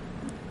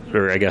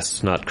 or I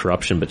guess not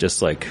corruption, but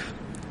just like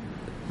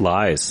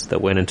lies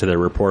that went into their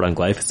report on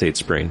glyphosate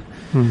spraying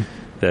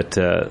that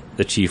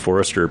the chief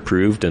forester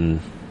approved, and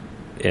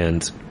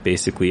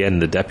basically, and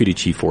the deputy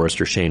chief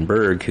forester, Shane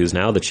Berg, who's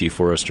now the chief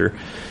forester,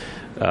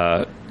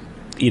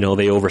 you know,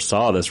 they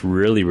oversaw this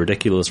really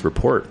ridiculous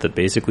report that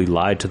basically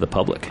lied to the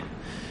public.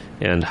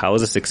 And how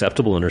is this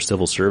acceptable in our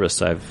civil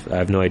service? I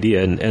have no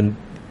idea. And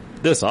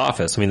this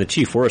office, I mean, the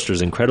chief forester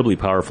is an incredibly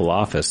powerful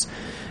office.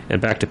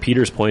 And back to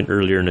Peter's point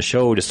earlier in the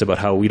show, just about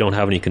how we don't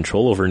have any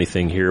control over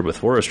anything here with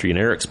forestry, and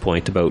Eric's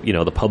point about, you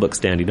know, the public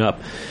standing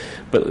up.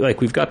 But,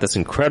 like, we've got this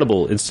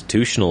incredible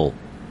institutional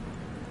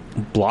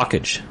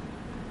blockage,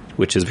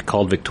 which is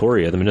called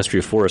Victoria, the Ministry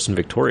of Forests in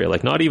Victoria.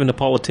 Like, not even the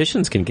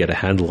politicians can get a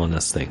handle on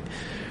this thing,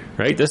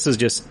 right? This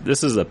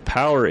is a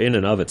power in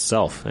and of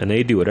itself, and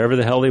they do whatever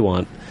the hell they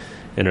want,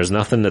 and there's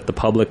nothing that the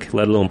public,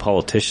 let alone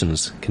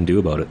politicians, can do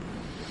about it.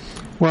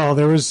 Well,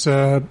 there was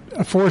a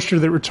forester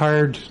that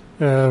retired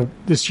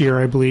this year,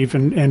 I believe,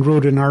 and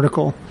wrote an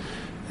article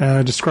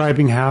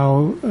describing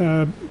how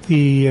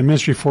the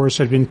Ministry of Forests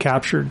had been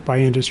captured by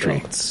industry.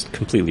 Well, it's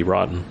completely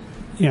rotten.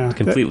 Yeah,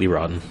 completely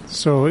rotten.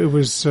 So it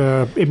was.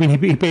 I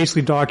mean, he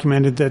basically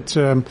documented that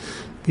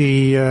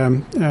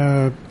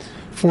the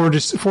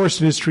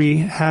forest industry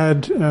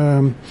had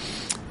an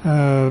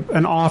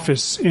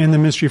office in the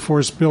Ministry of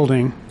Forests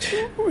building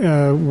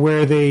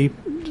where they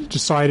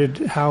decided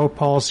how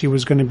policy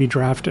was going to be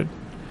drafted.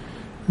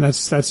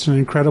 That's an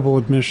incredible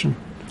admission.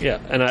 Yeah,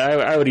 and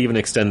I would even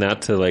extend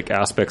that to, like,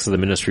 aspects of the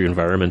Ministry of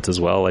Environment as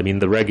well. I mean,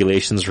 the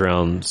regulations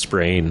around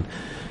spraying,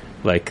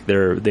 like,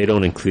 they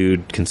don't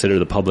consider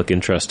the public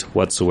interest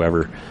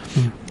whatsoever.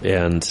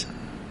 And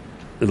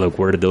look,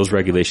 where did those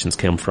regulations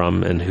come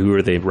from, and who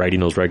are they writing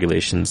those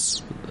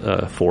regulations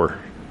for?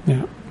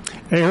 Yeah,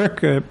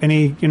 Eric,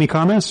 any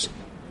comments?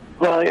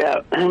 Well, yeah,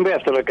 we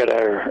have to look at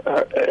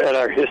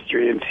our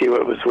history and see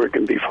what was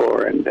working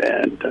before, and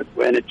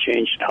when it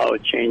changed, how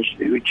it changed,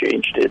 who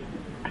changed it.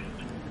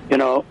 You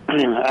know,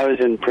 I was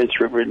in Prince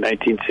Rupert in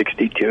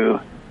 1962.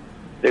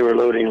 They were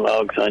loading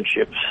logs on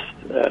ships,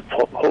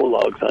 whole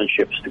logs on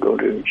ships to go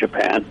to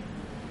Japan.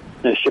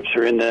 The ships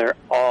are in there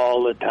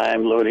all the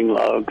time, loading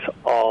logs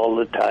all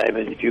the time.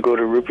 And if you go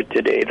to Rupert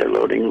today, they're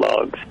loading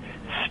logs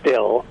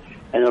still,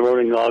 and they're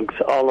loading logs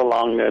all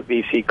along the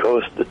BC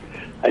coast.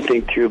 I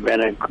think through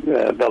Bella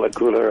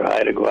Coola or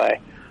Haida Gwaii,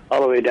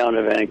 all the way down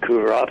to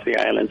Vancouver, off the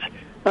islands.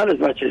 Not as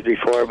much as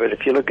before, but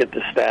if you look at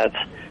the stats,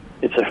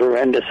 it's a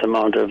horrendous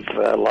amount of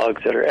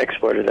logs that are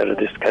exported out of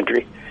this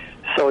country.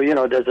 So, you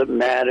know, does it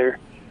matter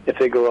if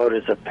they go out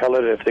as a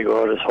pellet, if they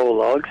go out as whole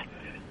logs?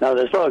 Now,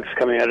 there's logs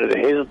coming out of the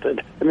Hazelton.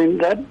 I mean,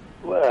 that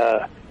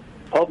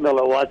pulp mill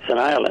at Watson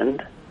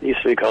Island,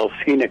 used to be called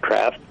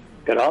Phenocraft,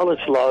 got all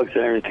its logs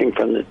and everything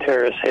from the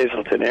Terrace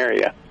Hazelton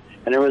area.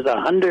 And there was a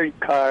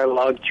 100-car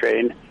log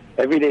train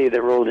every day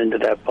that rolled into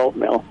that pulp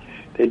mill.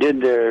 They did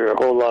their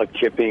whole log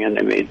chipping and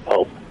they made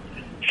pulp.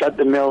 Shut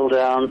the mill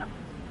down.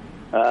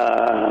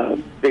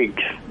 Big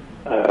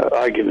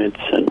arguments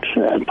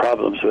and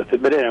problems with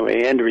it. But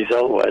anyway, the end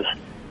result was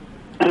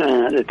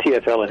the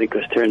TFL, I think,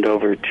 was turned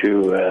over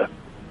to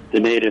the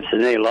natives,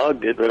 and they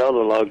logged it, but all the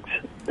logs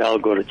all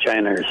go to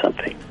China or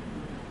something.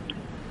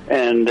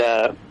 And,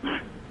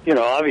 you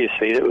know,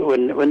 obviously,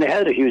 when they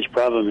had a huge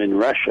problem in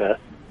Russia,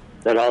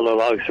 that all the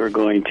logs were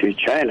going to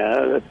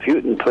China,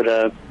 Putin put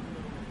a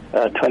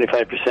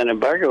 25%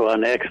 embargo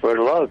on the export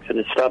of logs, and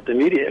it stopped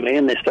immediately,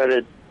 and they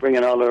started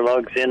bringing all their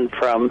logs in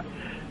from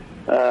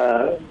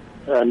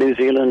New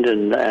Zealand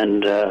and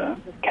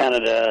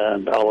Canada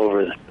and all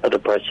over other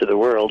parts of the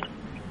world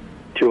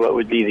to what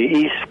would be the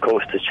east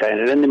coast of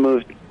China. Then they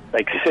moved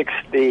like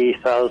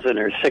 60,000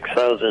 or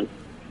 6,000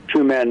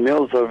 two-man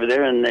mills over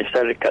there, and they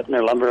started cutting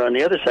their lumber on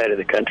the other side of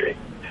the country.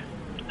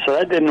 So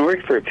that didn't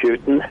work for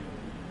Putin,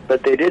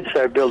 but they did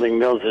start building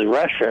mills in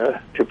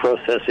Russia to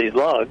process these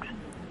logs,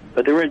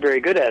 but they weren't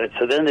very good at it.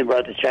 So then they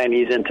brought the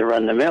Chinese in to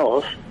run the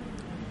mills,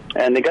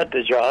 and they got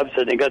the jobs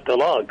and they got the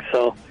logs.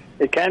 So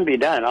it can be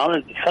done.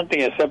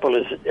 Something as simple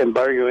as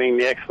embargoing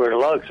the export of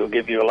logs will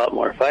give you a lot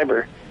more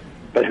fiber,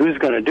 but who's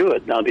going to do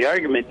it? Now, the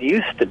argument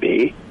used to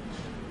be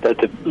that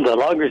the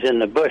loggers in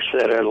the bush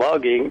that are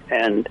logging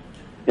and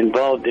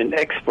involved in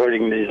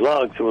exporting these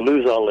logs will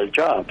lose all their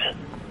jobs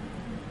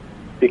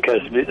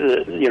because,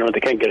 they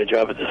can't get a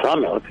job at the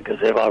sawmill because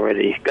they've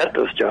already got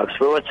those jobs.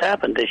 But what's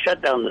happened, they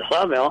shut down the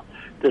sawmill.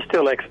 They're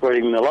still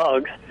exporting the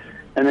logs,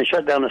 and they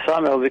shut down the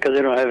sawmill because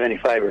they don't have any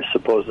fiber,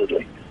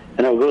 supposedly.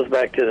 And it goes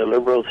back to the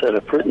Liberals at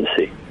a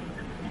prudency.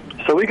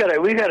 So we got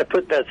to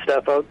put that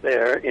stuff out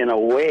there in a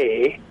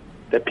way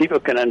that people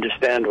can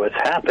understand what's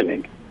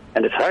happening.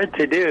 And it's hard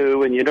to do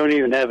when you don't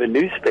even have a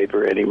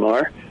newspaper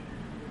anymore.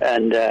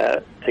 And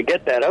to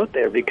get that out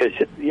there, because,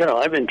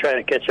 I've been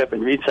trying to catch up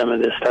and read some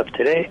of this stuff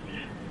today,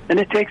 and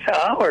it takes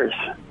hours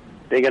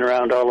digging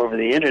around all over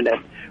the Internet,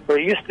 where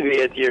it used to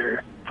be at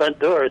your front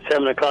door at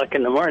 7 o'clock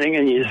in the morning,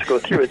 and you just go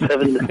through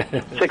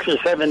it 6 or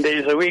 7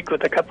 days a week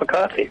with a cup of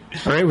coffee.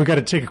 All right, we've got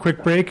to take a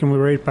quick break, and we'll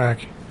be right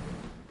back.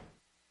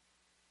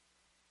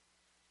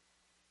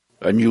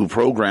 A new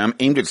program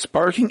aimed at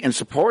sparking and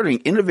supporting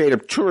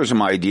innovative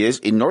tourism ideas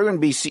in northern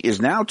BC is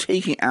now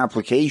taking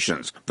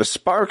applications. The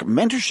Spark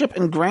Mentorship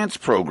and Grants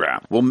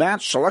Program will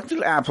match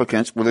selected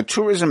applicants with a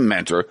tourism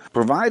mentor,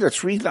 provide a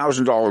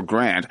 $3,000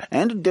 grant,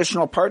 and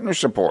additional partner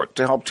support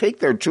to help take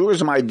their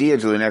tourism idea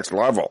to the next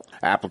level.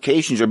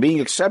 Applications are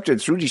being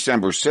accepted through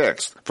December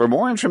 6th. For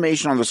more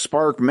information on the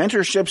Spark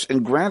Mentorships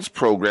and Grants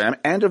Program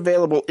and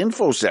available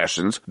info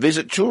sessions,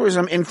 visit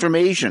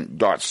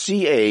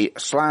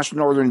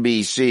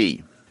tourisminformation.ca/northernbc.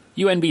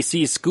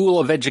 UNBC School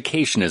of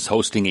Education is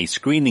hosting a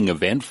screening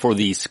event for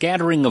The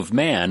Scattering of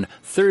Man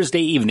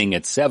Thursday evening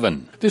at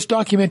 7. This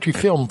documentary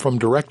film from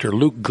director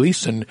Luke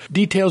Gleason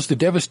details the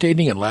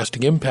devastating and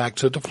lasting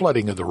impacts of the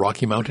flooding of the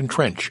Rocky Mountain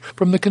Trench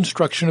from the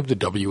construction of the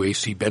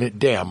W.A.C. Bennett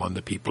Dam on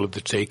the people of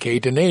the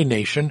Tseke Dene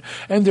Nation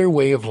and their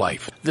way of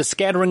life. The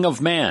Scattering of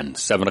Man,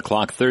 7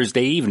 o'clock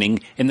Thursday evening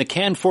in the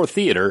Canfor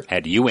Theatre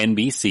at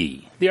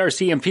UNBC. The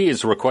RCMP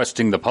is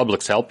requesting the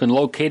public's help in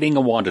locating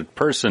a wanted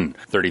person.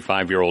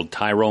 35-year-old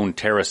Tyrone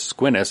Terrace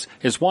Squinnis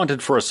is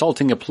wanted for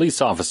assaulting a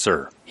police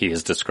officer. He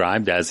is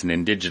described as an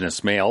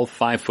Indigenous male,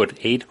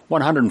 5'8",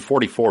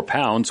 144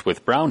 pounds,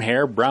 with brown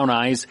hair, brown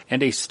eyes,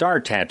 and a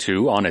star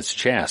tattoo on his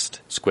chest.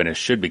 Squinnis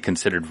should be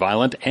considered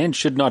violent and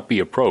should not be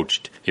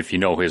approached. If you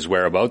know his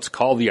whereabouts,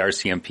 call the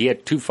RCMP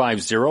at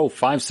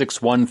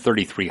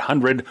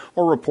 250-561-3300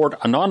 or report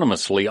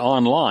anonymously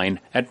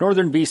online at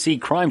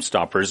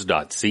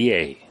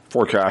northernbccrimestoppers.ca.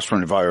 Forecast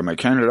from Environment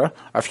Canada.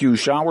 A few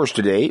showers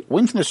today.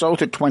 Winds in the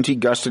south at 20,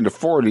 gusts into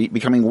 40,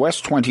 becoming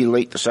west 20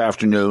 late this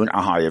afternoon,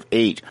 a high of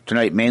 8.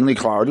 Tonight, mainly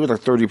cloudy with a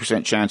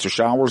 30% chance of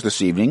showers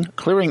this evening.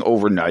 Clearing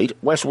overnight.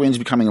 West winds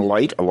becoming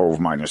light, a low of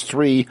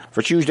 -3.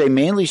 For Tuesday,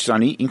 mainly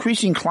sunny,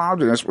 increasing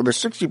cloudiness with a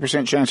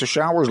 60% chance of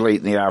showers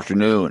late in the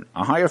afternoon.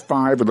 A high of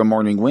 5 with a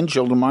morning wind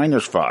chill to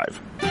 -5.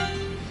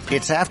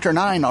 It's after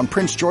 9 on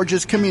Prince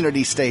George's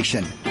Community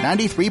Station,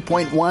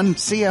 93.1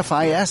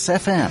 CFIS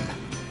FM.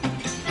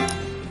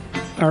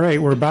 All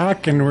right, we're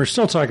back, and we're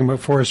still talking about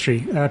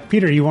forestry.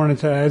 Peter, you wanted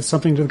to add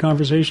something to the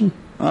conversation?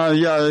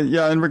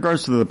 Yeah. In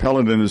regards to the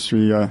pellet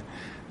industry, the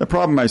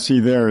problem I see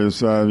there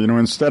is,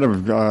 instead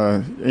of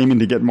aiming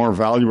to get more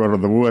value out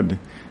of the wood,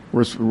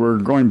 we're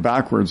going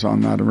backwards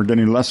on that, and we're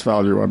getting less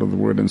value out of the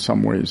wood in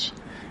some ways.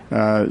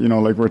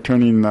 Like we're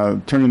turning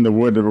the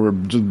wood, we're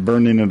just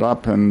burning it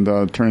up and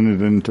turning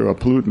it into a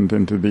pollutant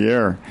into the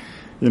air.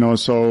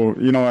 So,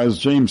 as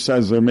James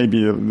says, there may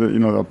be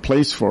a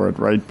place for it,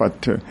 right?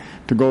 But to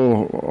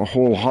go a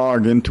whole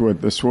hog into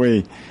it this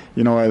way,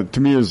 to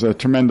me is a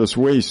tremendous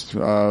waste.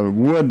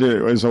 Wood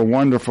is a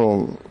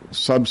wonderful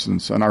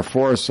substance, and our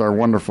forests are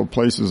wonderful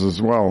places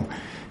as well.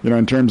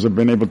 In terms of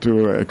being able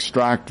to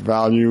extract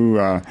value,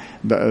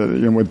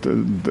 with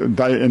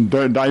in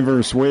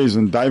diverse ways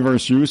and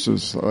diverse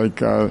uses.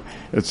 Like,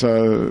 it's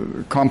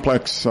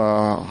complex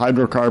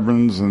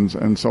hydrocarbons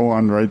and so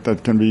on, right?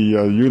 That can be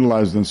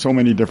utilized in so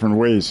many different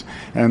ways.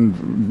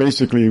 And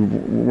basically,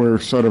 we're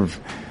sort of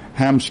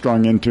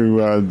hamstrung into,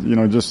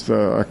 just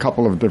a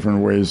couple of different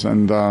ways.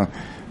 And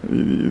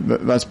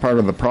that's part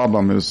of the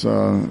problem is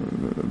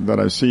that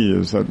I see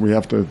is that we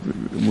have to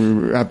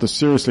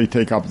seriously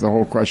take up the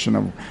whole question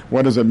of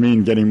what does it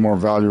mean getting more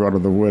value out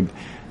of the wood,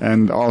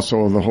 and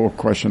also the whole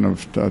question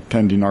of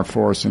tending our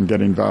forests and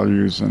getting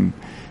values and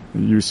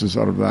uses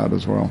out of that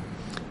as well.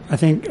 I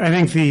think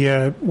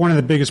the one of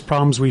the biggest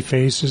problems we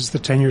face is the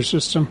tenure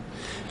system,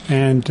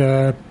 and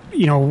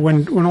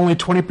when only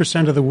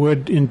 20% of the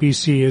wood in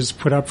BC is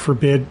put up for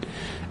bid.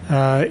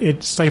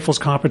 It stifles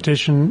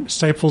competition,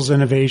 stifles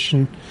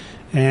innovation,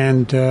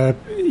 And,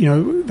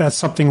 that's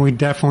something we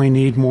definitely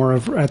need more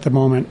of at the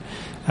moment.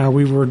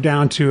 We were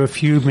down to a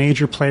few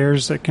major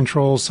players that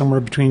control somewhere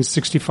between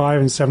 65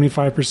 and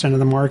 75% of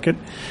the market.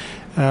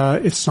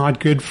 It's not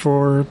good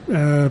for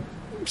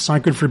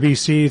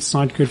BC. It's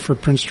not good for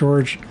Prince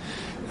George.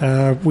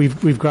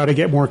 We've got to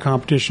get more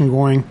competition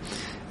going.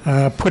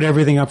 Put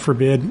everything up for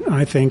bid,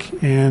 I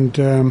think, and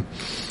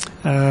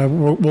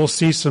we'll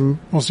see some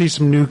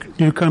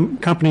new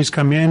companies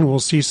come in. We'll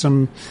see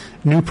some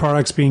new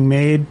products being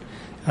made.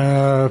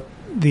 The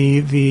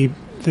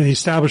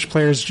established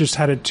players just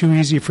had it too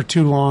easy for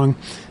too long,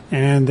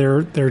 and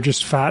they're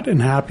just fat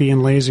and happy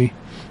and lazy,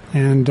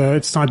 and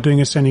it's not doing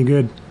us any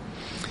good.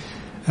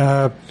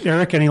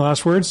 Eric, any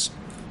last words?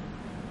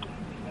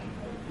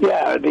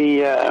 Yeah, I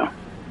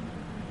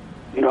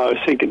was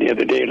thinking the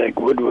other day, like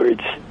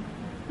Woodward's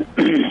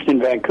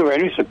in Vancouver. I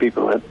knew some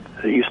people that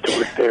used to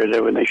work there.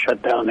 That when they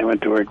shut down, they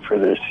went to work for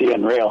the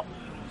CN Rail.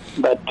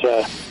 But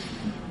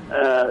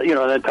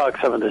they talk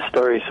some of the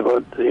stories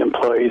about the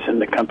employees in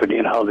the company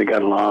and how they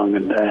got along,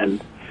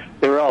 and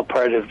they were all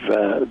part of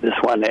this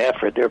one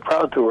effort. They were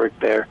proud to work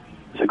there. It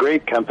was a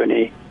great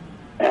company,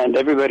 and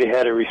everybody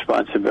had a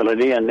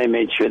responsibility, and they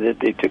made sure that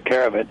they took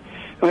care of it.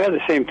 And we have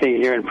the same thing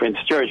here in Prince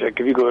George. Like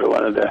if you go to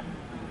one of the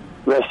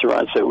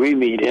restaurants that we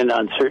meet in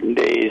on certain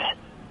days,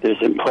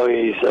 there's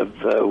employees of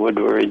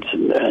Woodward's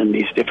and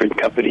these different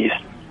companies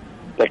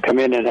that come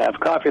in and have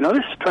coffee. Now,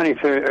 this is 20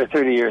 or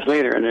 30 years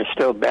later, and they're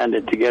still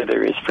banded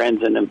together as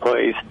friends and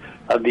employees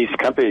of these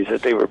companies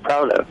that they were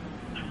proud of.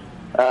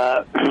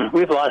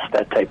 We've lost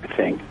that type of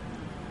thing.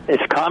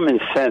 It's common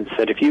sense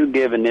that if you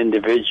give an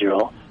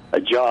individual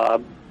a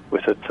job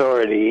with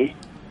authority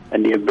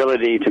and the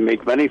ability to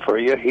make money for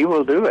you, he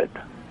will do it,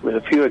 with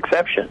a few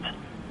exceptions.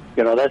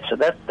 That's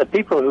the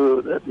people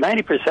who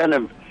 90%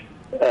 of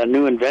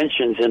new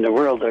inventions in the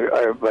world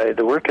are by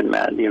the working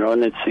man.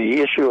 And it's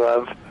the issue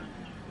of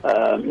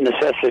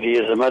necessity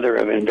is the mother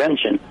of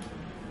invention.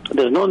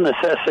 There's no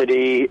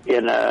necessity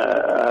in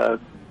a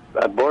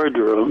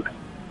boardroom.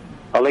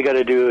 All they got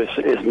to do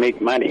is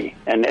make money,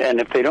 and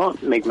if they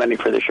don't make money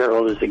for the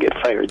shareholders, they get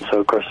fired.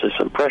 So of course there's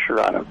some pressure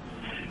on them,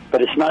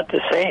 but it's not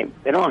the same.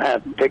 They don't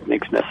have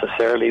picnics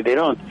necessarily. They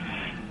don't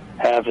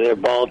have their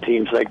ball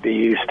teams like they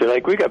used to.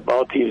 Like we got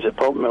ball teams at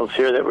pulp mills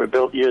here that were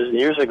built years and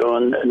years ago,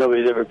 and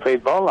nobody's ever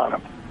played ball on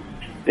them.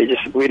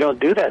 We don't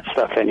do that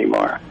stuff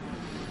anymore.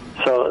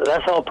 So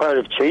that's all part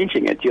of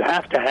changing it. You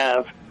have to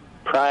have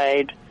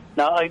pride.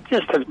 Now,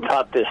 just to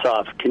top this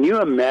off, can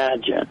you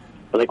imagine?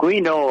 Like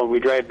we know when we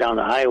drive down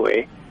the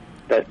highway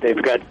that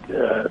they've got,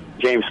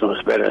 James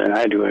knows better than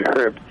I do, and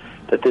Herb,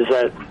 that there's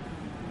that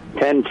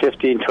 10,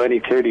 15, 20,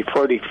 30,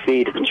 40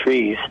 feet of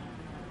trees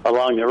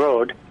along the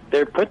road.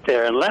 They're put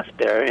there and left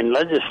there in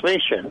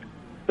legislation.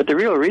 But the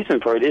real reason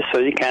for it is so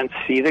you can't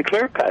see the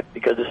clear cut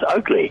because it's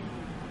ugly.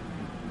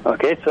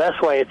 Okay, so that's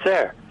why it's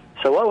there.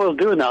 So what we'll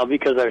do now,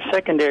 because our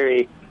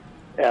secondary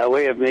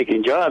way of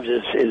making jobs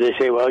is they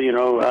say, well,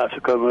 we'll have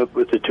to come up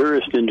with the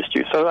tourist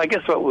industry. So I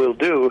guess what we'll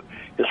do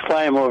is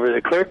fly them over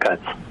the clear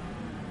cuts.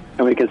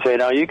 And we can say,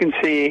 now you can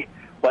see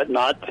what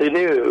not to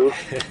do.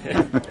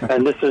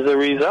 And this is the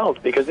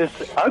result because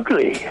it's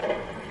ugly.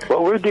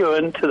 What we're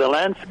doing to the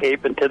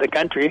landscape and to the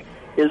country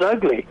is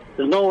ugly.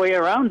 There's no way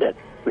around it.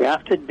 We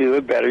have to do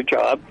a better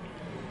job.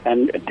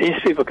 And these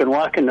people can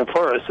walk in the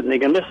forest and they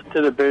can listen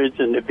to the birds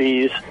and the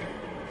bees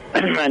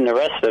and the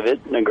rest of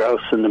it, and the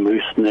grouse and the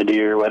moose and the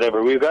deer,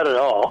 whatever. We've got it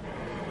all.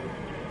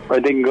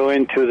 Or they can go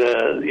into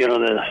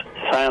the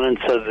silence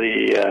of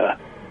the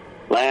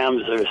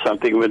lambs or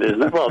something where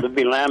there'd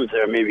be lambs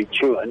there maybe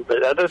chewing,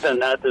 but other than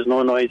that, there's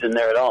no noise in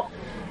there at all.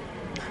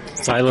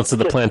 Silence of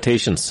the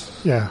plantations.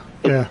 Yeah.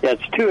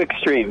 It's two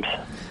extremes.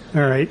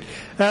 All right.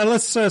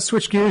 Let's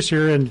switch gears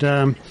here, and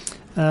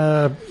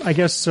I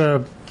guess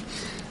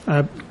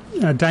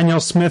Danielle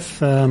Smith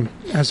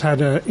has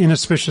had an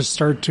inauspicious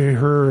start to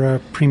her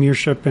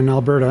premiership in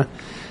Alberta.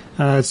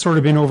 It's sort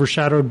of been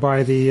overshadowed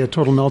by the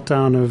total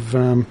meltdown of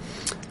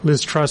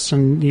Liz Truss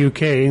in the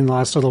UK in the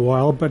last little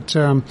while, but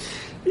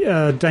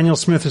Danielle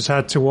Smith has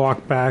had to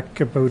walk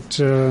back about,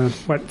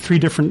 3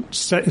 different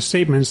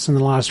statements in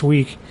the last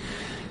week.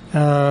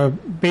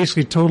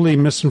 Basically totally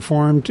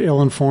misinformed,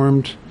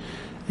 ill-informed,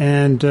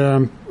 and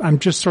I'm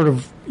just sort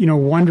of,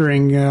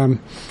 wondering,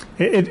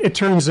 it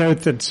turns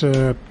out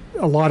that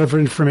a lot of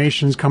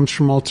information comes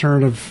from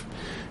alternative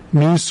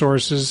news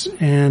sources,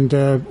 and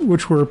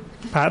which were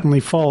patently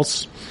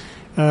false.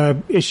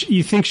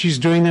 You think she's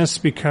doing this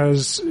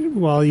because,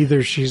 well,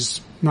 either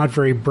she's not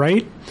very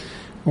bright,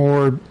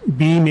 or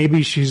B,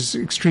 maybe she's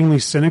extremely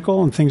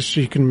cynical and thinks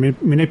she can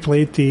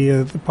manipulate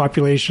the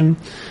population,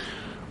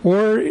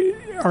 or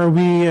are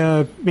we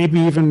maybe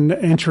even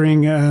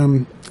entering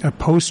a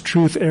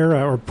post-truth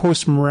era or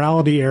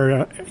post-morality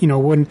era?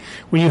 When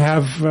you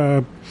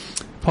have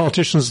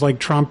politicians like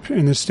Trump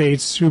in the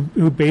States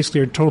who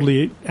basically are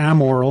totally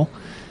amoral,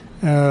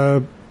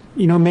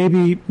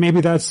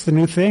 maybe that's the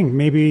new thing.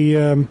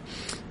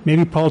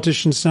 Maybe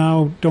politicians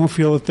now don't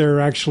feel that they're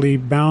actually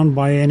bound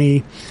by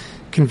any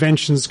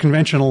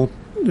conventional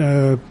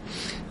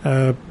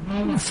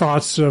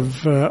thoughts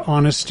of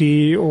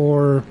honesty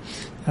or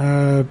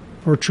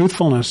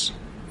truthfulness.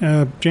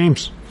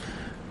 James.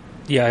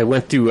 Yeah, I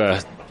went to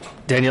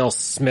Danielle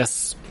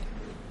Smith's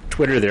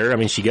Twitter there. I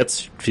mean,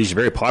 she's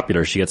very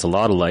popular. She gets a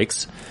lot of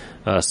likes.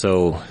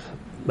 So,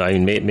 I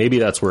mean, maybe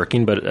that's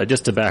working. But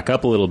just to back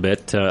up a little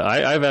bit,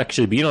 I've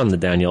actually been on the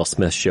Danielle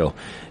Smith show.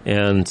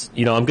 And,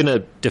 you know, I'm going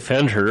to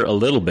defend her a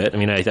little bit. I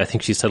mean, I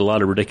think she said a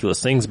lot of ridiculous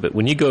things. But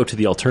when you go to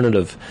the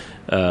alternative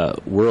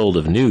world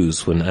of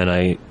news, and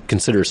I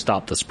consider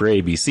Stop the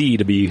Spray BC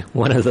to be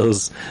one of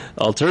those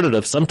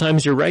alternatives,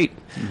 sometimes you're right.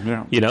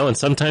 Yeah. You know, and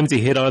sometimes you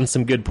hit on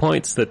some good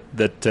points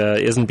that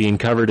isn't being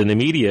covered in the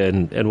media.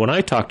 And when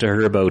I talked to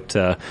her about,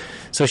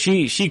 so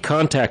she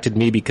contacted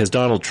me because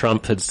Donald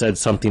Trump had said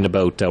something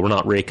about we're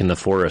not raking the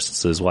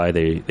forests is why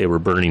they were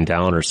burning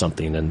down or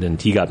something,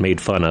 and he got made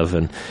fun of.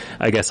 And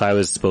I guess I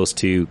was supposed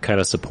to kind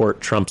of support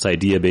Trump's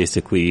idea,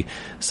 basically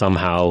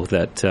somehow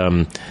that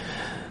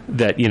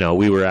you know,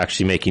 we were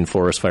actually making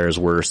forest fires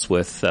worse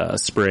with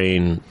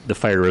spraying the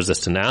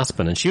fire-resistant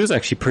aspen. And she was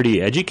actually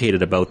pretty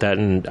educated about that.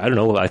 And I don't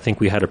know, I think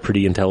we had a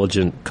pretty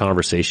intelligent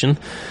conversation.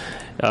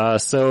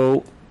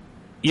 So,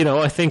 you know,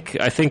 I think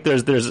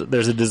there's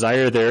a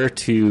desire there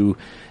to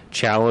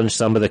challenge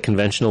some of the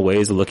conventional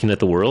ways of looking at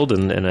the world,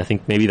 and I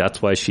think maybe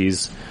that's why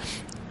she's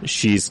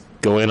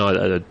going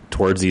on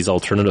towards these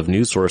alternative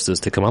news sources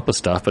to come up with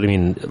stuff. But I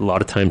mean, a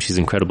lot of times she's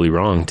incredibly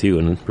wrong too,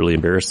 and really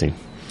embarrassing.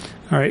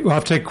 All right, we'll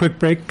have to take a quick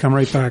break. Come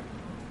right back.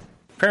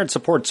 Parent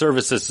Support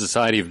Services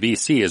Society of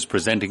BC is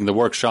presenting the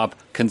workshop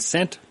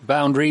Consent,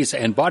 Boundaries,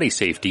 and Body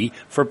Safety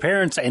for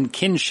Parents and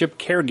Kinship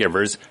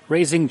Caregivers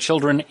Raising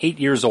Children 8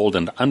 years old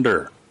and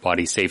under.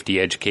 Body safety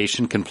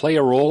education can play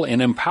a role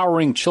in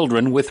empowering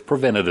children with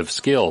preventative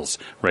skills.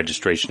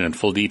 Registration and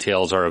full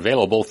details are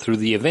available through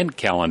the event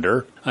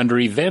calendar under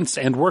events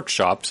and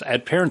workshops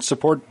at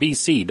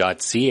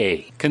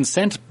parentsupportbc.ca.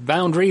 Consent,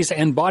 Boundaries,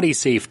 and Body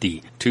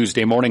Safety,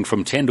 Tuesday morning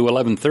from 10 to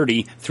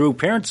 11:30 through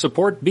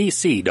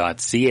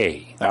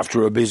parentsupportbc.ca.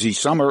 After a busy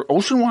summer,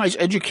 Oceanwise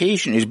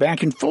Education is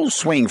back in full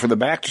swing for the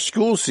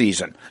back-to-school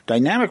season.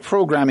 Dynamic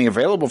programming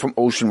available from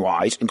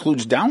Oceanwise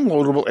includes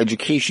downloadable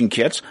education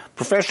kits,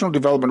 professional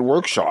development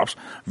workshops,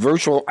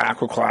 virtual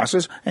aqua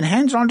classes, and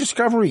hands-on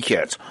discovery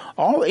kits,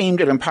 all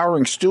aimed at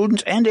empowering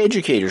students and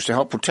educators to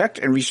help protect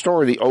and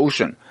restore the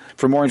ocean.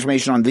 For more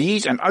information on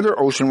these and other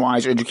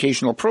Oceanwise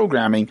educational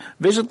programming,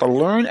 visit the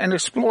Learn and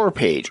Explore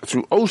page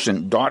through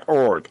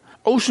ocean.org.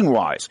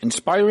 Oceanwise,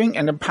 inspiring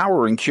and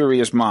empowering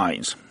curious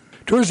minds.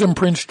 Tourism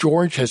Prince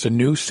George has a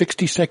new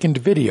 60-second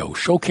video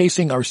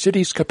showcasing our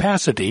city's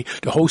capacity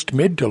to host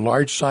mid to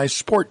large-size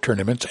sport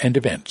tournaments and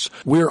events.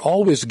 We're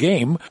Always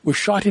Game was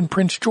shot in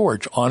Prince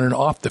George on and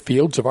off the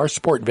fields of our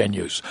sport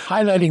venues,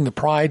 highlighting the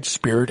pride,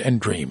 spirit, and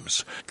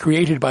dreams.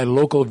 Created by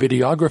local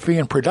videography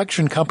and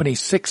production company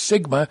Six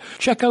Sigma,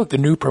 check out the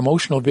new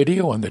promotional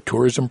video on the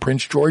Tourism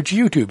Prince George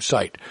YouTube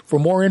site. For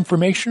more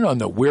information on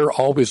the We're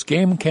Always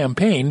Game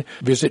campaign,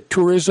 visit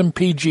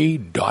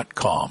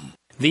tourismpg.com.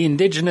 The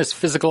Indigenous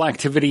Physical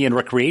Activity and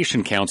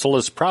Recreation Council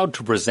is proud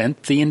to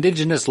present the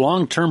Indigenous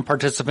Long-Term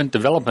Participant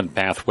Development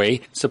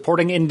Pathway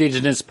Supporting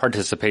Indigenous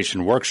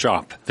Participation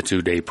Workshop. The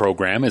 2-day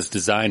program is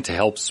designed to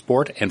help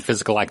sport and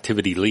physical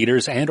activity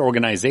leaders and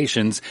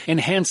organizations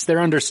enhance their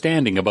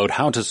understanding about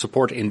how to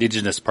support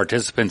Indigenous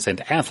participants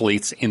and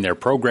athletes in their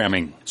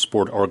programming.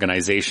 Sport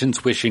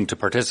organizations wishing to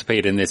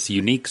participate in this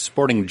unique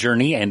sporting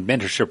journey and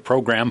mentorship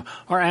program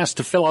are asked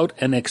to fill out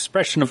an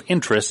expression of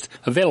interest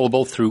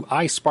available through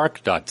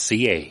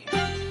ispark.ca.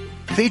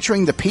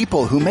 Featuring the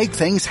people who make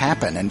things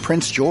happen in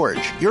Prince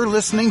George. You're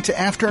listening to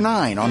After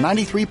 9 on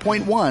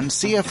 93.1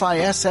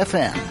 CFIS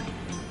FM.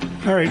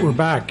 All right, we're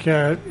back.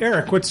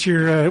 Eric, what's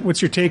your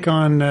take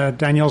on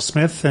Danielle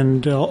Smith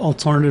and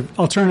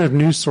alternative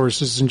news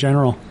sources in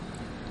general?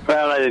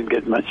 Well, I didn't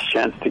get much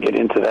chance to get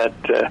into that,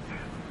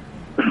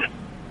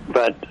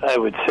 but I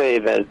would say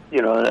that,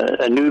 you know,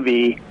 a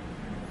newbie,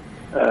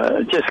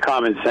 just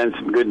common sense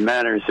and good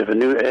manners. If a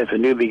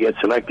newbie gets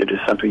elected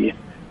to something,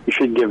 you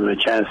should give them a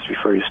chance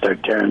before you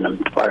start tearing them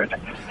apart.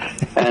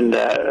 And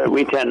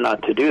we tend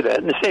not to do that.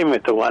 And the same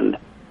with the one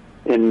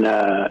in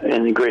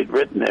Great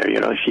Britain there.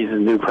 You know, she's the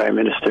new prime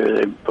minister.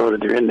 They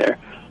voted her in there.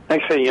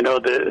 Next thing you know,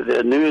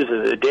 the news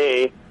of the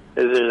day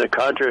is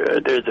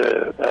there's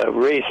a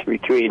race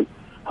between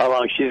how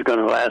long she's going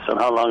to last and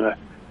how long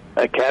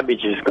a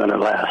cabbage is going to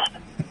last,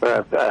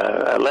 or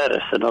a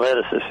lettuce. And the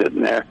lettuce is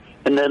sitting there.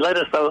 And the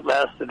lettuce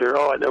outlasted her.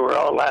 Oh, they were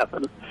all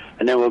laughing.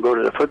 And then we'll go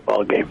to the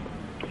football game.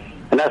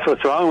 And that's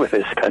what's wrong with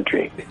this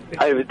country.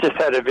 I've just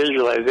had a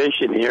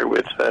visualization here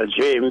with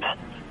James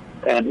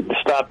and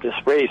Stop the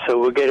Spray. So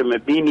we'll get him a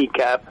beanie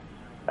cap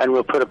and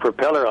we'll put a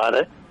propeller on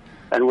it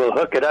and we'll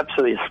hook it up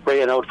so he's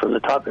spraying out from the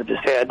top of his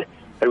head,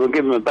 and we'll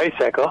give him a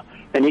bicycle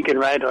and he can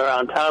ride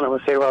around town, and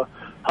we'll say, well,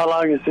 how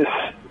long is this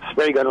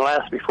spray going to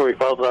last before he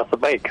falls off the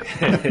bike?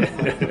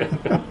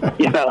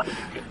 You know,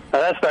 now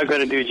that's not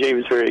going to do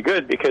James very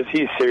good because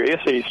he's serious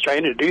and he's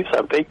trying to do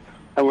something,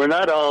 and we're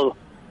not all,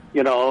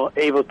 you know,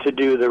 able to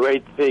do the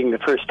right thing the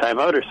first time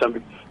out or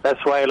something.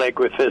 That's why, like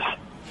with this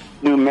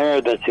new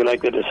mayor that's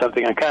elected or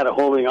something, I'm kind of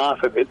holding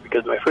off a bit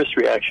because my first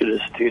reaction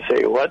is to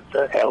say, what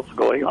the hell's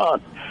going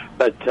on?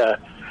 But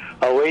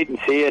I'll wait and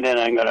see, and then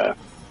I'm going to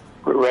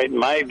write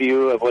my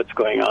view of what's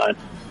going on.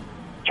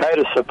 Try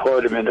to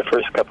support him in the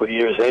first couple of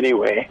years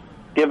anyway.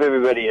 Give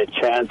everybody a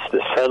chance to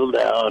settle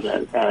down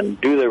and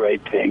do the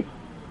right thing.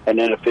 And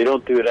then if they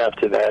don't do it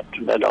after that,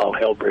 then all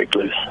hell break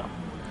loose.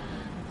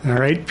 All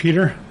right,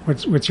 Peter,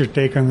 what's your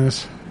take on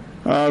this?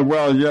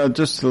 Well, yeah,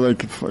 just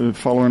like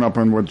following up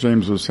on what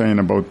James was saying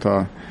about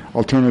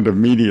alternative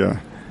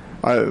media.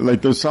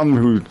 There's some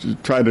who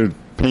try to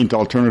paint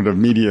alternative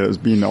media as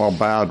being all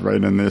bad,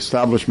 right? And the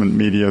establishment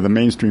media, the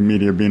mainstream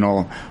media being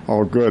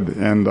all good.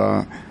 And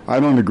I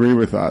don't agree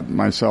with that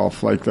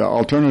myself. Like the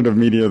alternative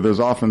media, there's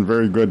often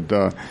very good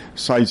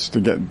sites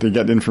to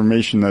get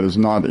information that is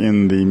not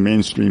in the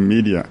mainstream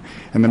media.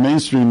 And the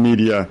mainstream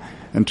media,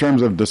 in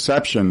terms of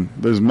deception,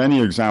 there's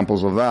many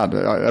examples of that.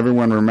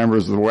 Everyone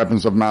remembers the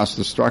weapons of mass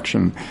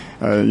destruction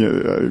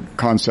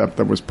concept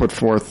that was put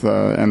forth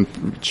and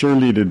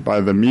cheerleaded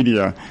by the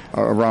media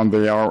around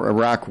the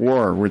Iraq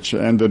War, which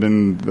ended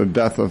in the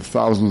death of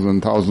thousands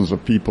and thousands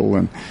of people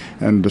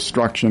and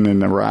destruction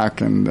in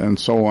Iraq and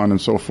so on and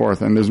so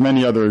forth. And there's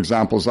many other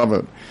examples of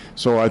it.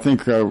 So I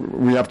think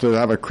we have to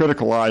have a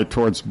critical eye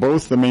towards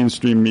both the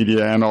mainstream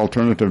media and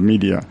alternative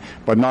media,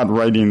 but not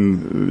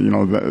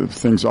writing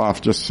things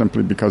off just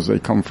simply because they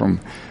come from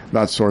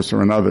that source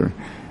or another.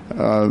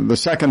 The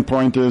second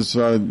point is,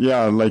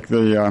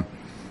 the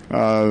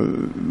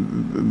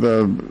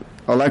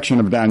election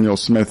of Daniel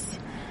Smith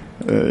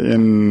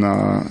in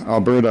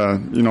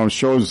Alberta,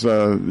 shows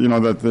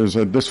that there's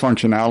a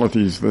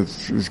dysfunctionalities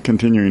that's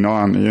continuing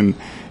on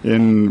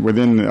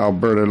within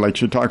Alberta. Like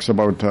she talks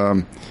about,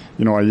 a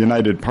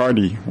united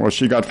party. Well,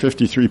 she got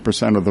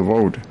 53% of the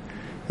vote,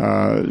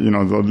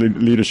 the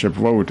leadership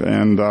vote,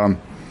 and.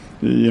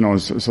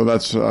 So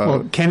that's...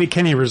 well,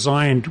 Kenny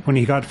resigned when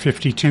he got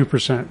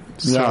 52%.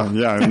 So.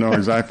 Yeah, no,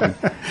 exactly.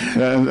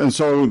 and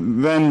so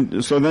then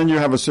you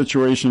have a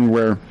situation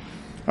where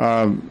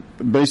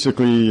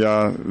basically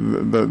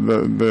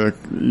the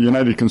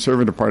United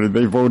Conservative Party,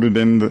 they voted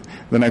in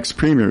the next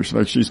premiers,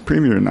 like she's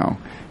premier now.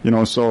 And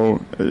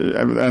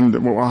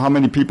how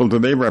many people do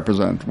they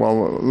represent?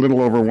 Well, a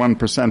little over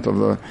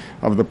 1%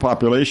 of the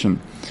population.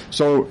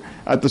 So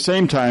at the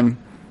same time,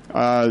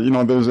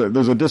 there's a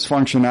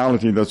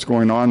dysfunctionality that's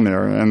going on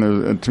there,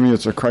 and to me,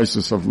 it's a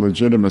crisis of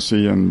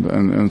legitimacy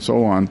and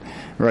so on,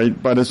 right?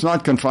 But it's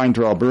not confined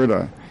to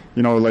Alberta.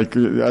 Like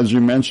as you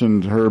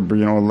mentioned, Herb,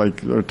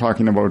 like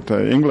talking about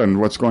England,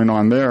 what's going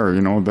on there?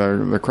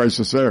 The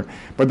crisis there.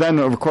 But then,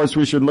 of course,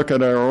 we should look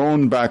at our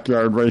own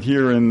backyard right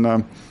here in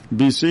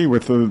BC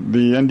with the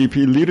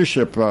NDP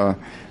leadership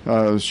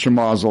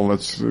schmozzle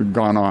that's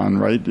gone on,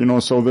 right?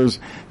 So there's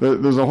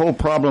a whole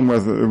problem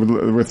with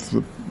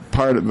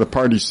the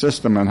party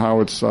system and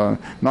how it's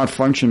not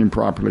functioning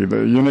properly.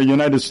 The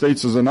United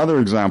States is another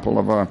example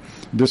of a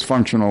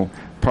dysfunctional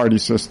party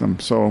system.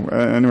 So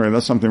anyway,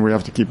 that's something we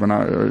have to keep an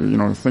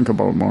eye, think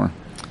about more.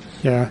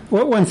 Yeah.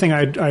 Well, one thing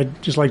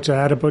I'd just like to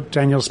add about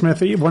Danielle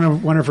Smith,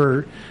 one of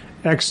her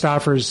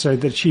ex-staffers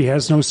said that she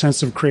has no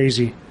sense of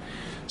crazy.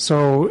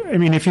 So, I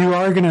mean, if you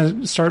are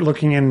going to start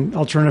looking in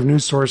alternative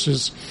news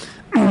sources,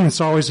 it's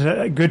always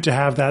good to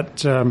have that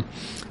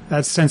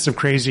sense of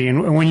crazy,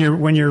 and when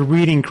you're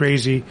reading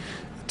crazy,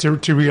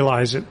 to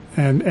realize it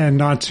and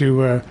not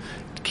to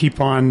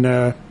keep on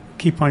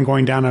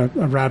going down a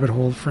rabbit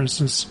hole, for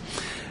instance.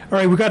 All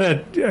right, we've got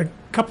a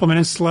couple of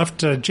minutes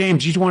left.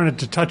 James, you wanted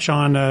to touch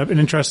on an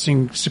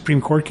interesting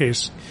Supreme Court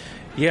case.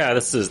 Yeah,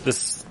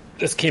 this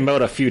came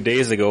out a few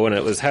days ago, and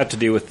it had to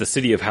do with the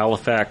city of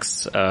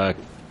Halifax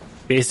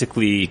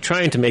basically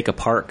trying to make a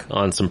park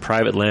on some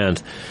private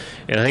land.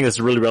 And I think this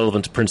is really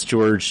relevant to Prince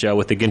George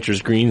with the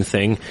Ginter's Green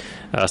thing.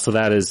 So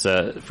that is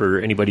for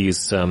anybody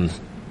who's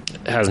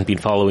hasn't been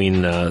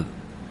following the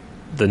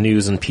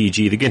news in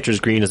PG. The Ginter's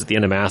Green is at the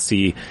end of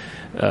Massey.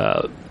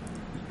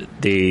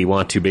 They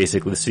want to the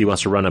city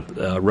wants to run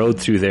a road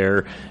through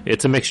there.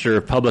 It's a mixture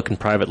of public and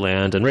private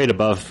land. And right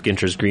above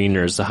Ginter's Green,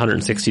 there's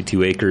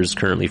 162 acres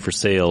currently for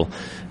sale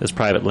as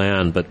private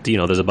land. But,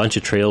 there's a bunch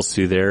of trails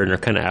through there, and they're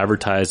kind of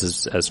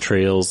advertised as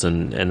trails.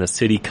 And the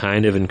city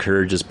kind of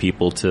encourages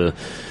people to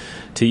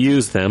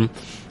use them.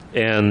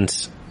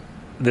 And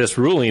this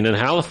ruling in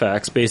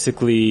Halifax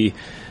basically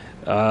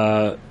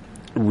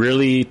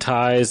really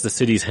ties the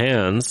city's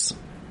hands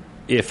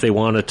if they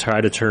want to try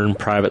to turn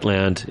private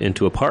land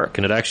into a park.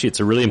 And it's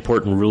a really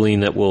important ruling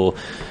that will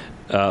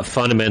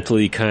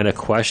fundamentally kind of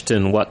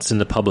question what's in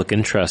the public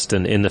interest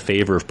and in the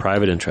favor of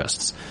private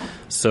interests.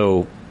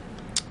 So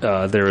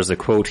there is a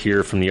quote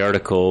here from the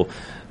article.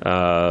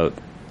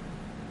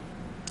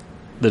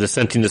 The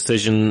dissenting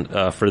decision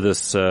for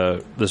this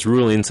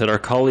ruling said, our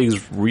colleagues'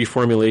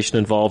 reformulation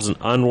involves an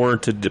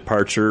unwarranted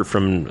departure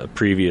from a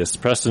previous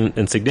precedent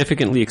and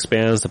significantly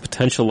expands the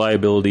potential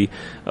liability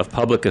of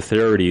public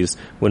authorities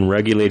when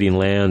regulating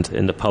land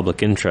in the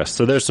public interest.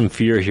 So there's some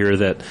fear here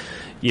that,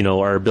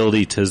 our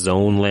ability to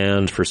zone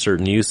land for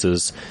certain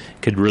uses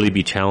could really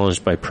be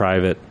challenged by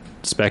private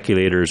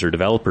speculators or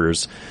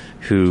developers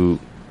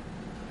who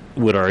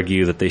would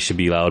argue that they should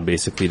be allowed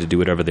basically to do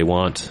whatever they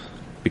want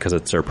because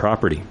it's their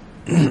property.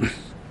 And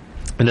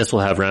this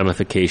will have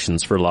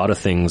ramifications for a lot of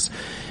things,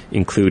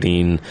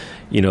 including,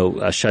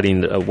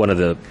 shutting, one of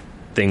the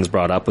things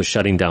brought up was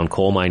shutting down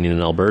coal mining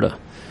in Alberta.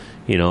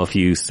 If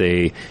you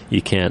say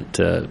you can't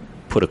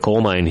put a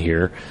coal mine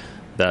here,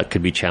 that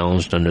could be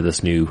challenged under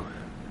this new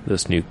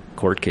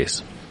court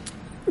case.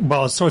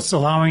 Well, so it's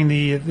allowing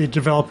the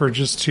developer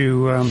just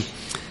to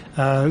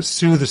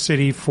sue the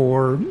city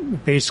for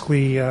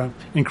basically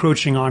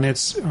encroaching on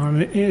its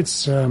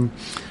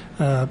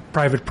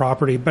private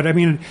property. But I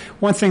mean,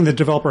 one thing the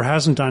developer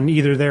hasn't done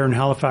either there in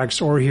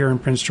Halifax or here in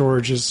Prince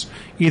George is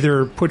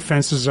either put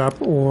fences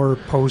up or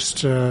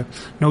post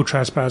no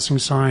trespassing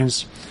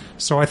signs.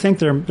 So I think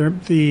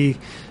the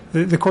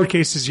court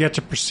case is yet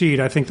to proceed.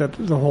 I think that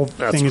the whole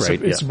thing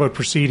is about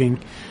proceeding.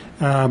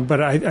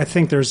 But I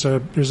think there's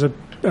a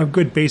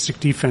good basic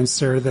defense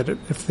there that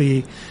if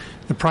the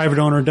private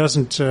owner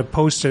doesn't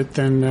post it,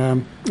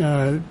 then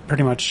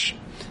pretty much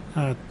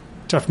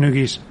tough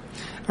noogies.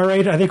 All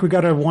right, I think we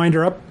got to wind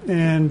her up.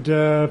 And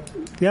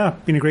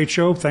been a great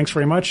show. Thanks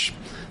very much.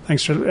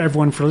 Thanks for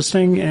everyone for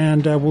listening,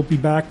 and we'll be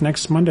back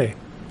next Monday.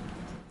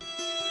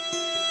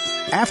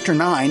 After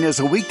 9 is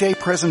a weekday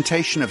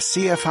presentation of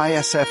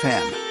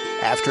CFIS-FM.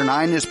 After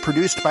 9 is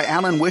produced by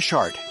Alan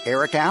Wishart,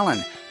 Eric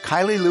Allen,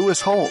 Kylie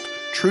Lewis-Holt,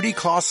 Trudy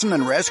Clausen,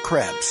 and Rez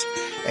Krebs.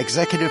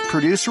 Executive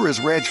producer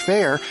is Reg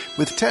Fair,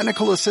 with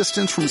technical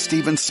assistance from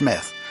Stephen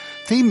Smith.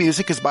 Theme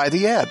music is by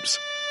The Ebbs.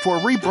 For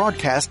a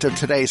rebroadcast of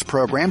today's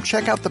program,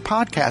 check out the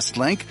podcast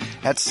link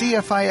at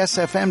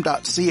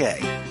cfisfm.ca.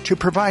 To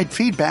provide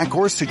feedback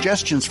or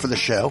suggestions for the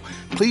show,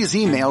 please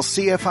email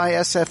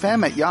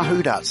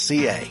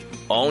cfisfm@yahoo.ca.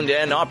 Owned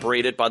and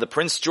operated by the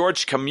Prince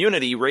George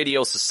Community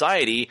Radio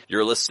Society,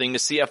 you're listening to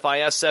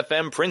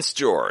CFIS-FM Prince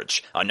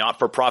George, a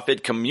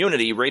not-for-profit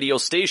community radio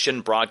station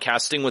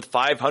broadcasting with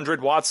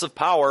 500 watts of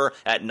power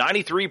at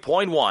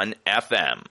 93.1 FM.